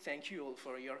obviously, thank you all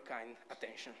for your kind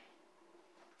attention.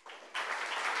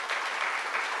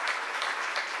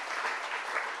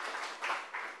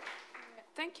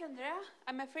 Thank you, Andrea.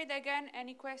 I'm afraid, again,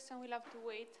 any question will have to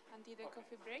wait until the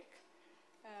coffee break.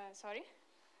 Sorry.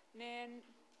 Then,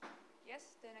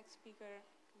 yes, the next speaker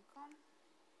can come.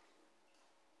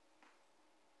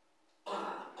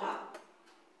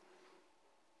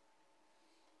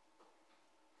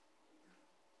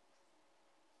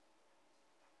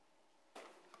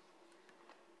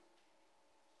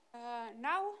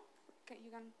 Now,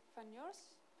 you can find yours.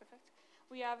 Perfect.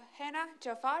 We have Hana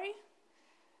JAAFARI.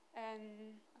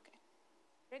 And, okay.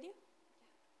 Ready?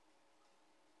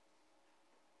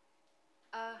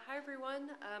 Hi, everyone.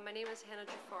 My name is Hana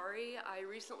JAAFARI. I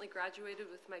recently graduated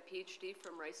with my PhD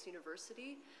from Rice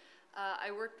University.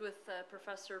 I worked with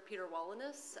Professor Peter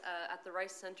Wallinis at the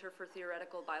Rice Center for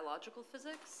Theoretical Biological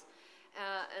Physics.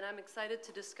 And I'm excited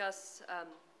to discuss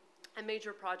a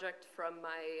major project from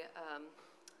my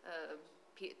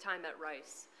time at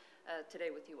Rice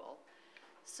today with you all.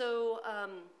 So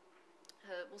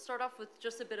we'll start off with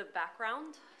just a bit of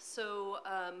background. So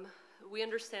we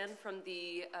understand from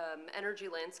the energy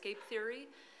landscape theory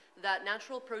that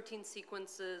natural protein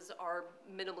sequences are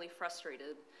minimally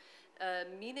frustrated,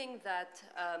 meaning that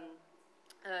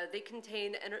they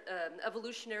contain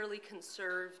evolutionarily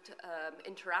conserved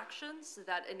interactions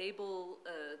that enable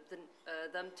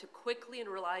them to quickly and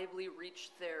reliably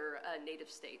reach their native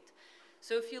state.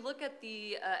 So if you look at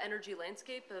the energy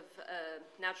landscape of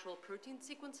natural protein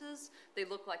sequences, they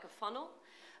look like a funnel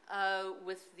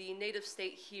with the native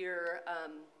state here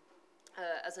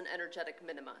as an energetic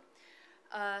minima.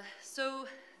 So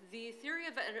the theory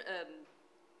of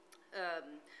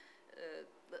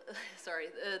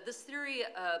this theory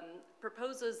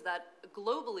proposes that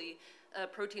globally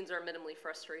proteins are minimally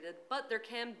frustrated, but there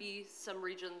can be some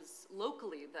regions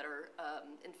locally that are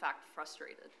in fact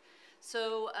frustrated.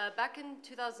 So back in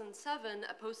 2007,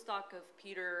 a postdoc of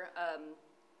Peter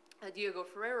Diego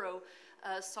Ferrero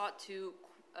sought to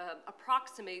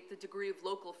approximate the degree of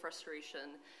local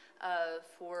frustration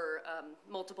for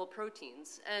multiple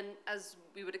proteins. And as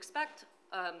we would expect,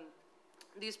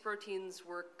 these proteins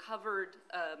were covered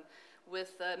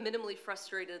with minimally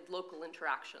frustrated local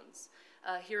interactions,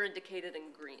 here indicated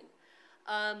in green.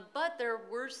 But there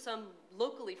were some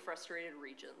locally frustrated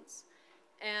regions.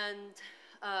 And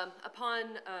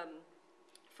upon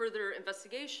further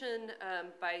investigation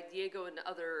by Diego and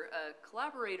other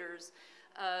collaborators,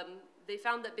 they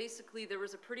found that basically there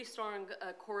was a pretty strong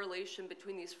correlation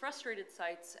between these frustrated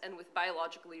sites and with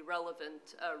biologically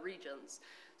relevant regions.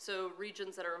 So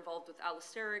regions that are involved with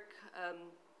allosteric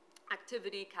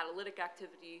activity, catalytic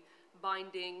activity,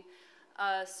 binding.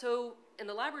 So in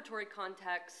the laboratory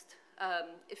context,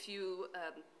 if you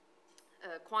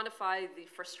quantify the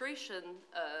frustration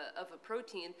of a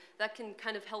protein, that can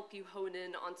kind of help you hone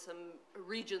in on some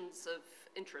regions of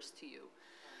interest to you.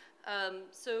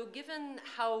 So given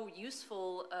how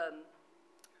useful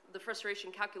the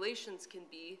frustration calculations can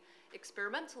be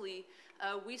experimentally,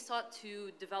 we sought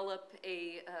to develop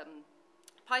a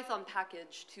Python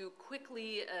package to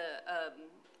quickly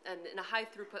and in a high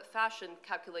throughput fashion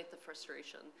calculate the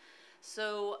frustration.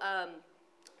 So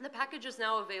the package is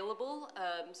now available,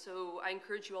 so I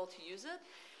encourage you all to use it.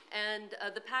 And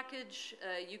the package,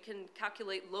 you can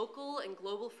calculate local and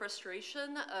global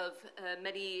frustration of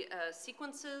many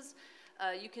sequences.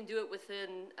 You can do it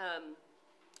within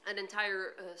an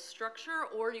entire structure,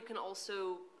 or you can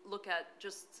also look at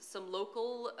just some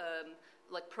local,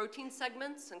 like protein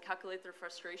segments and calculate their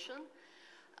frustration.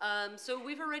 So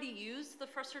we've already used the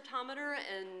frustratometer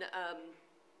in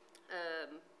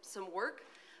some work.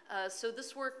 So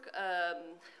this work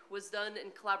was done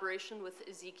in collaboration with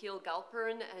Ezequiel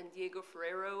Galpern and Diego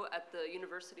Ferreiro at the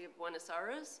University of Buenos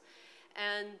Aires.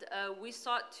 And we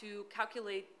sought to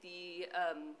calculate the,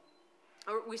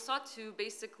 or we sought to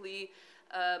basically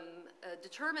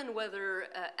determine whether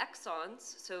exons,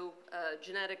 so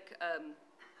genetic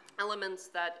elements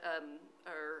that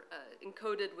are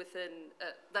encoded within,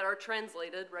 that are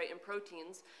translated, right, in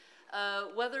proteins,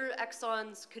 whether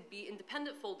exons could be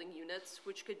independent folding units,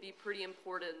 which could be pretty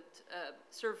important,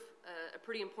 serve a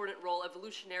pretty important role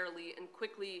evolutionarily in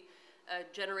quickly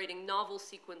generating novel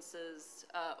sequences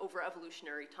over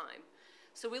evolutionary time.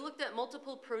 So we looked at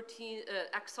multiple protein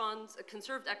exons,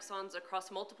 conserved exons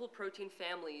across multiple protein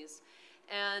families,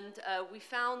 and we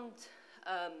found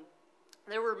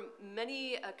there were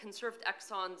many conserved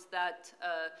exons that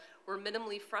were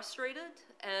minimally frustrated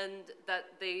and that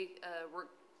they were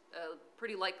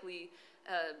pretty likely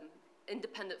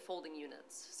independent folding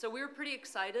units. So we were pretty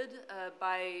excited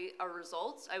by our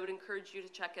results. I would encourage you to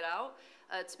check it out.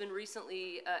 It's been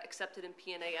recently accepted in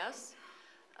PNAS.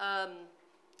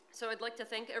 So I'd like to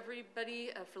thank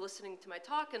everybody for listening to my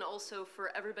talk, and also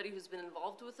for everybody who's been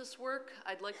involved with this work.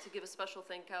 I'd like to give a special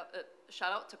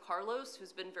shout out to Carlos,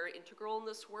 who's been very integral in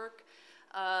this work,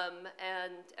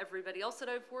 and everybody else that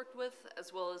I've worked with,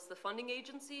 as well as the funding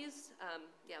agencies.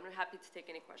 Yeah, I'm happy to take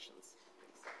any questions.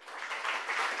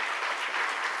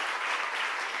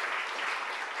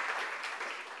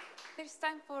 Thanks. There's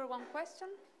time for one question,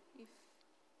 if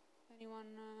anyone...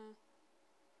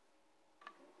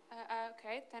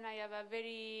 okay, then I have a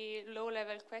very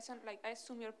low-level question. Like, I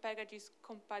assume your package is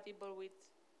compatible with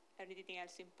everything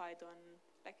else in Python,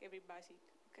 like every basic.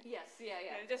 Okay. Yes, yeah.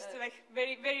 Just like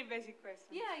very, very basic question.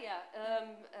 Yeah.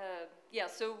 Yeah,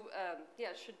 so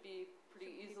yeah, it should be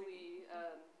pretty easily.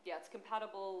 Yeah, it's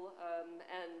compatible,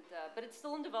 but it's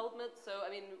still in development. So I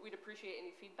mean, we'd appreciate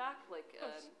any feedback. Like,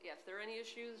 yeah, if there are any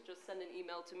issues, just send an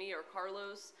email to me or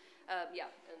Carlos. Yeah,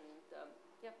 and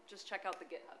yeah, just check out the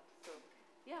GitHub. So.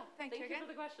 Yeah, thank you for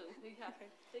the question. Yeah, okay.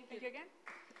 Thank you again.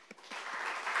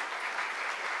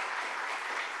 Now we have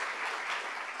the last speaker of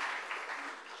the session. You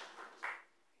can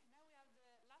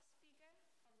maybe start to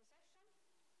get ready.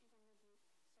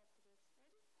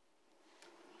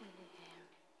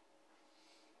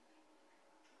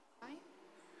 Hi.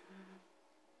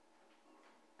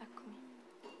 Eccomi.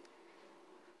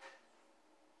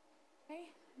 Okay.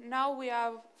 Now we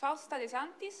have Fausta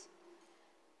DESANTIS.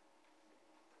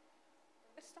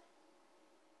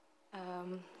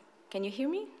 Can you hear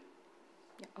me?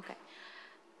 Yeah, okay.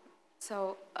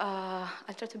 So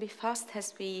I'll try to be fast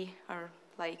as we are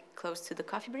like close to the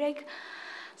coffee break.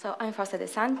 So I'm Fausta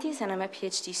DESANTIS, and I'm a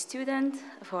PhD student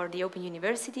for the Open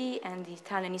University and the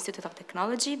Italian Institute of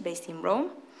Technology based in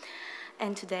Rome.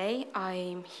 And today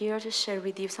I'm here to share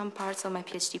with you some parts of my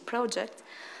PhD project,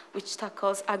 which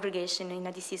tackles aggregation in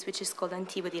a disease which is called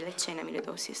antibody-like chain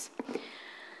amyloidosis.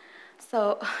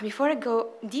 So before I go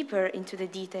deeper into the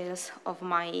details of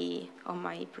my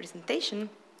presentation,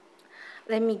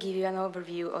 let me give you an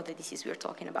overview of the disease we are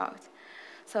talking about.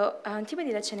 So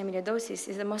antibody-like chain amyloidosis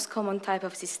is the most common type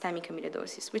of systemic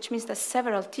amyloidosis, which means that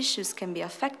several tissues can be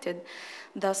affected,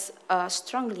 thus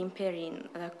strongly impairing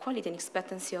the quality and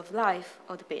expectancy of life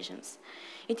of the patients.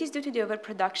 It is due to the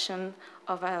overproduction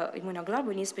of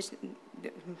immunoglobulins,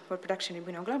 for production of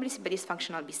immunoglobulins by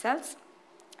dysfunctional B cells.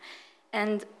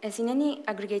 And as in any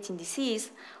aggregating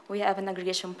disease, we have an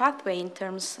aggregation pathway in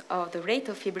terms of the rate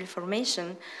of fibril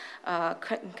formation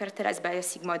characterized by a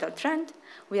sigmoidal trend.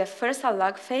 We have first a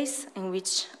lag phase in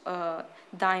which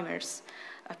dimers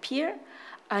appear,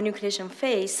 a nucleation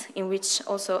phase in which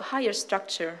also higher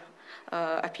structure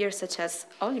appears, such as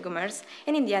oligomers,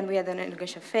 and in the end we have an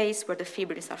aggregation phase where the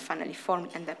fibrils are finally formed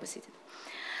and deposited.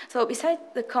 So besides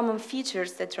the common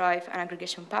features that drive an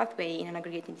aggregation pathway in an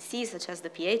aggregating disease, such as the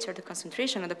pH or the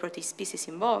concentration of the protein species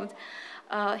involved,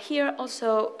 here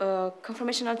also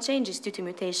conformational changes due to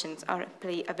mutations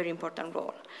play a very important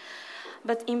role.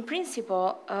 But in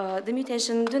principle, the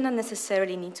mutation do not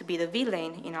necessarily need to be the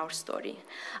villain in our story.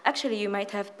 Actually, you might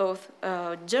have both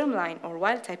germline or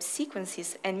wild-type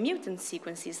sequences and mutant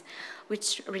sequences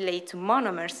which relate to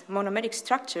monomers, monomeric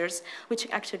structures, which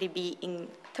actually be in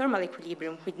thermal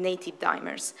equilibrium with native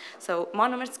dimers. So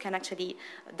monomers can actually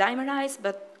dimerize,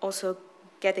 but also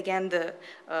get again the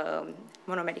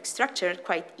monomeric structure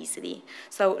quite easily.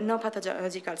 So no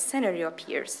pathological scenario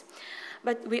appears.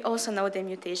 But we also know that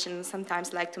mutations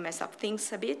sometimes like to mess up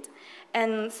things a bit,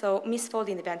 and so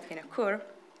misfolding event can occur.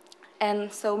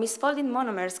 And so misfolding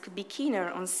monomers could be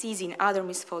keener on seizing other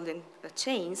misfolding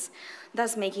chains,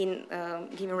 thus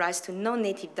giving rise to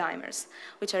non-native dimers,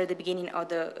 which are at the beginning of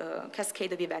the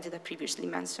cascade of events that I previously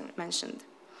mentioned.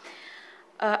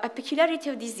 A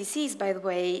peculiarity of this disease, by the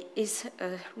way, is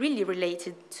really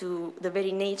related to the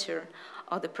very nature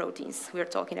of the proteins we are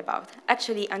talking about.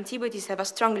 Actually, antibodies have a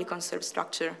strongly conserved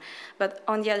structure, but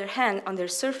on the other hand, on their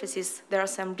surfaces, there are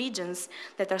some regions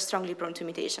that are strongly prone to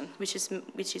mutation,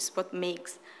 which is what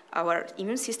makes our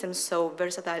immune system so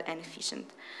versatile and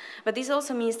efficient. But this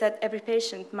also means that every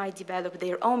patient might develop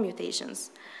their own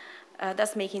mutations,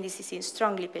 thus making this disease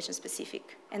strongly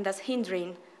patient-specific, and thus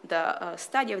hindering the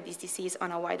study of this disease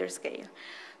on a wider scale.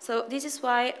 So this is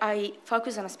why I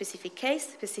focus on a specific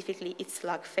case, specifically its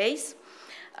log phase,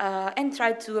 and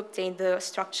try to obtain the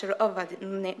structure of a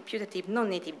putative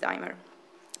non-native dimer.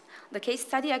 The case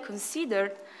study I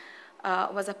considered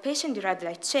was a patient-derived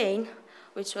light chain,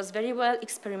 which was very well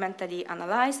experimentally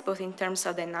analyzed, both in terms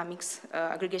of dynamics,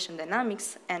 aggregation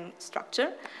dynamics, and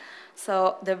structure.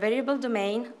 So the variable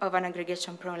domain of an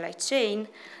aggregation-prone light chain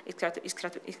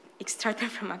extracted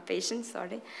from a patient,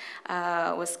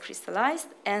 was crystallized,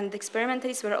 and the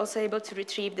experimentalists were also able to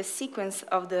retrieve the sequence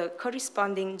of the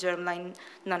corresponding germline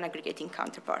non-aggregating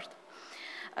counterpart.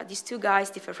 These two guys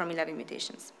differ from 11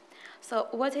 mutations. So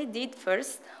what I did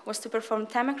first was to perform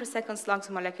 10 microseconds long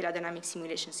molecular dynamic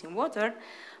simulations in water,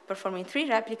 performing three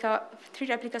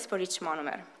replicas for each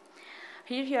monomer.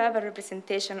 Here you have a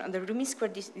representation of the Riemann square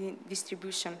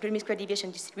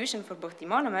deviation distribution for both the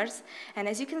monomers, and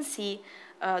as you can see,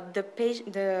 the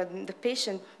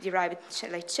patient-derived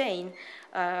light chain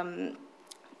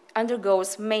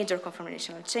undergoes major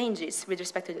conformational changes with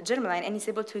respect to the germline and is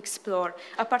able to explore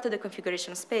a part of the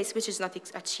configuration space which is not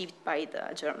achieved by the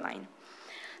germline.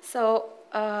 So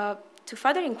to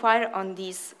further inquire on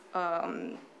this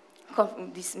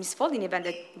misfolding event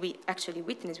that we actually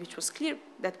witnessed, which was clear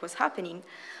that was happening,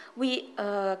 we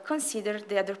considered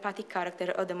the adaptive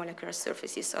character of the molecular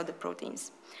surfaces of the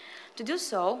proteins. To do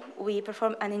so, we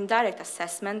performed an indirect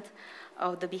assessment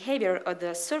of the behavior of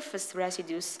the surface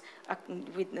residues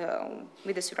with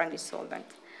the surrounding solvent.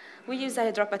 We used a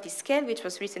hydropathy scale, which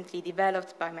was recently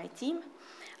developed by my team,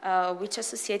 which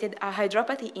associated a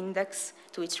hydropathy index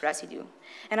to each residue.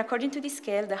 And according to this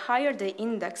scale, the higher the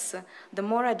index, the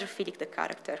more hydrophilic the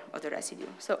character of the residue.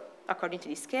 So according to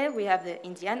this scale, we have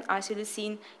in the end,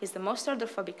 isoleucine is the most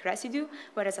hydrophobic residue,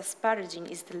 whereas asparagine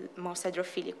is the most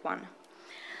hydrophilic one.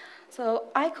 So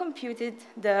I computed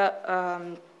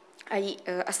I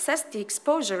assessed the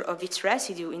exposure of each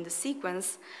residue in the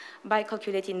sequence by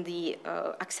calculating the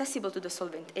accessible to the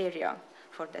solvent area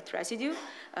for that residue,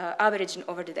 averaging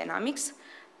over the dynamics,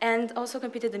 and also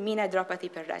computed the mean hydropathy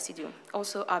per residue,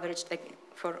 also averaged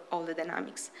for all the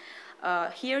dynamics.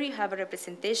 Here you have a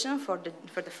representation for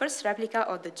the first replica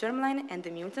of the germline and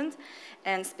the mutant,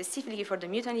 and specifically for the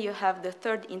mutant you have the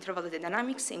third interval of the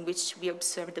dynamics in which we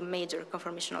observe the major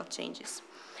conformational changes.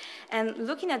 And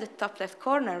looking at the top left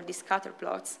corner of these scatter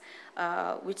plots,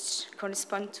 which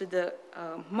correspond to the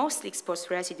mostly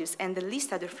exposed residues and the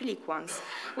least hydrophilic ones,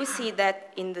 we see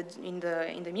that in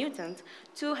the mutant,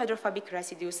 two hydrophobic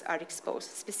residues are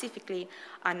exposed, specifically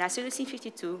an isoleucine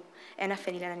 52 and a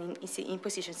phenylalanine in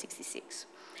position 66.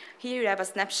 Here you have a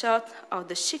snapshot of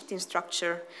the shifting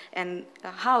structure and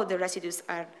how the residues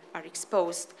are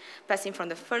exposed, passing from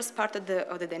the first part of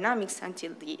the dynamics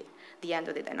until the end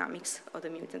of the dynamics of the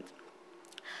mutant.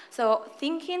 So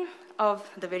thinking of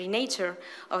the very nature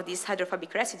of these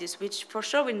hydrophobic residues, which for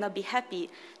sure will not be happy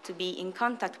to be in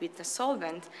contact with the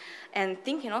solvent, and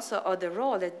thinking also of the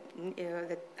role that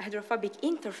hydrophobic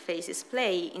interfaces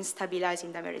play in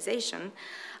stabilizing dimerization,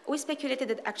 we speculated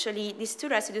that actually these two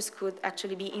residues could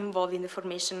actually be involved in the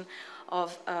formation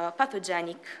of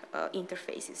pathogenic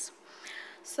interfaces.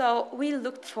 So we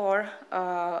looked for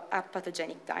a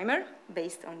pathogenic dimer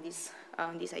based on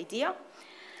this idea.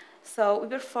 So we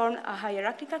performed a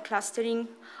hierarchical clustering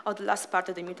of the last part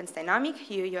of the mutant's dynamic.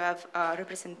 Here you have a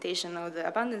representation of the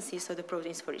abundances of the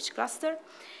proteins for each cluster.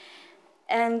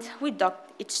 And we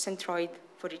docked each centroid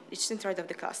for each centroid of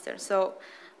the cluster. So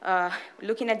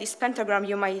Looking at this pentagram,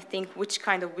 you might think, which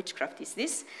kind of witchcraft is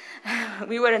this?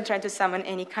 We weren't trying to summon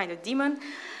any kind of demon,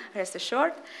 rest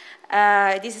assured.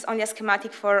 This is only a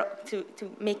schematic to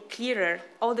make clearer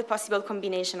all the possible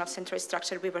combination of centroid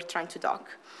structure we were trying to dock.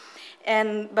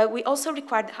 But we also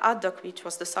required HADDOC, which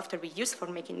was the software we used for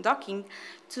making docking,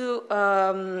 to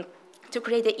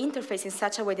create the interface in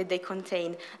such a way that they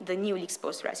contain the newly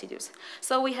exposed residues.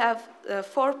 So we have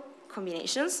 4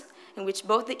 combinations in which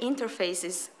both the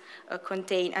interfaces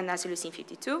contain an isoleucine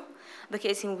 52, the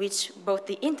case in which both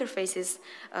the interfaces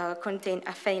contain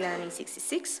a phenylalanine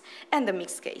 66, and the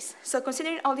mixed case. So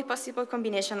considering all the possible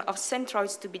combination of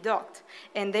centroids to be docked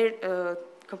and their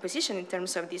composition in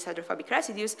terms of these hydrophobic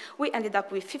residues, we ended up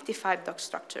with 55 dock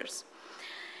structures.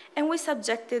 And we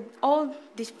subjected all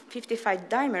these 55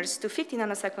 dimers to 50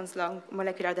 nanoseconds long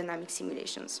molecular dynamic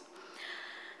simulations.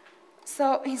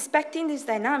 So inspecting these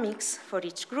dynamics for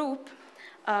each group,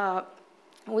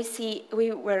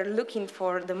 we were looking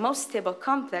for the most stable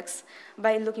complex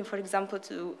by looking, for example,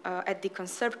 at the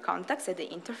conserved contacts at the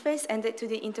interface and to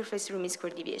the interface room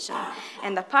square deviation.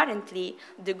 And apparently,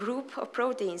 the group of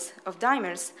proteins of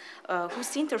dimers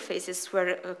whose interfaces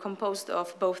were composed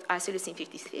of both isoleucine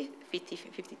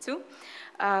 52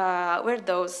 were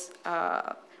those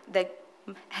that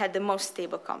had the most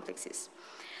stable complexes.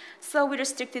 So we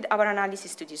restricted our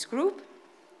analysis to this group,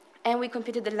 and we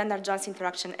computed the Lennard-Jones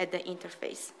interaction at the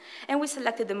interface. And we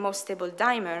selected the most stable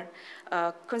dimer,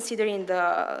 considering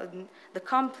the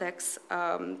complex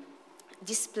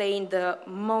displaying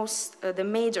the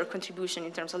major contribution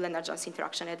in terms of Lennard-Jones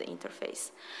interaction at the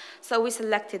interface. So we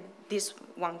selected this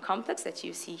one complex that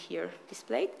you see here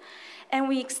displayed, and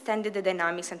we extended the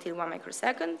dynamics until 1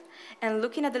 microsecond. And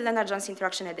looking at the Lennard-Jones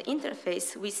interaction at the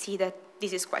interface, we see that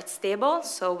this is quite stable,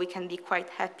 so we can be quite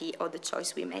happy of the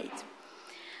choice we made.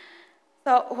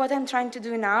 So what I'm trying to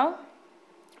do now,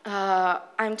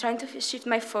 I'm trying to shift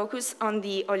my focus on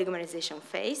the oligomerization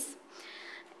phase.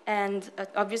 And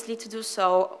obviously to do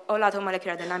so, all-atom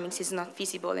molecular dynamics is not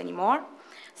feasible anymore.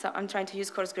 So I'm trying to use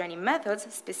coarse graining methods.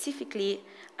 Specifically,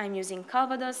 I'm using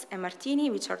Calvados and Martini,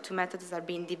 which are 2 methods that are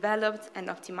being developed and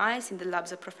optimized in the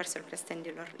labs of Professor Christian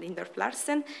Lindorf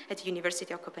Larsen at the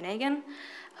University of Copenhagen,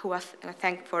 who I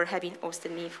thank for having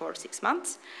hosted me for 6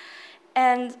 months.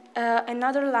 And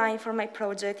another line for my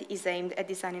project is aimed at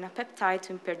designing a peptide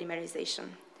to impair dimerization.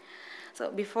 So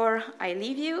before I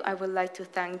leave you, I would like to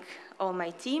thank all my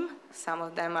team. Some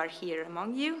of them are here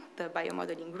among you, the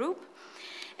biomodeling group.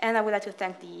 And I would like to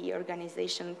thank the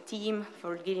organization team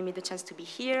for giving me the chance to be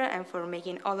here and for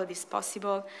making all of this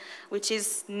possible, which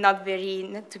is not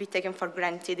to be taken for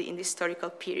granted in the historical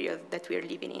period that we are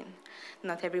living in.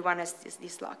 Not everyone has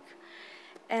this luck.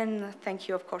 And thank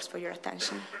you, of course, for your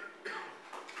attention.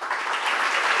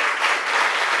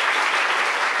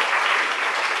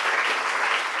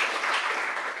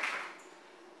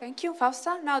 Thank you,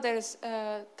 Fausta. Now there's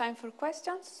time for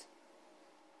questions.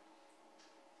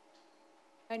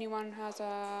 Anyone has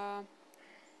a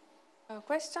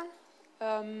question?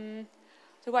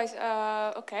 Otherwise,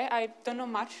 okay, I don't know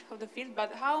much of the field,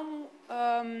 but how,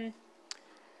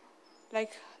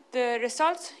 like, the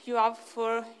results you have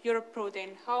for your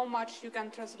protein, how much you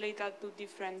can translate that to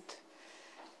different...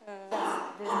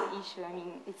 That's the issue. I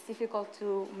mean, it's difficult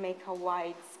to make a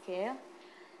wide scale.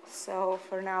 So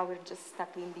for now, we're just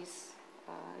tackling this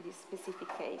specific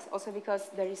case. Also because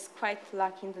there is quite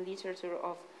lack in the literature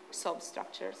of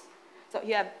substructures. So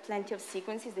you have plenty of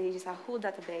sequences. There is a whole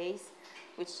database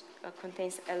which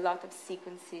contains a lot of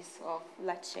sequences of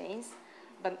lat chains,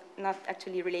 but not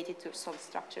actually related to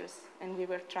substructures. And we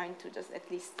were trying to just at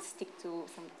least stick to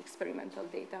some experimental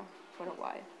data for a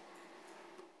while.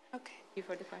 Okay. Thank you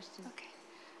for the question. Okay.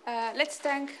 Let's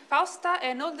thank Fausta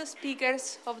and all the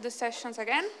speakers of the sessions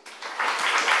again.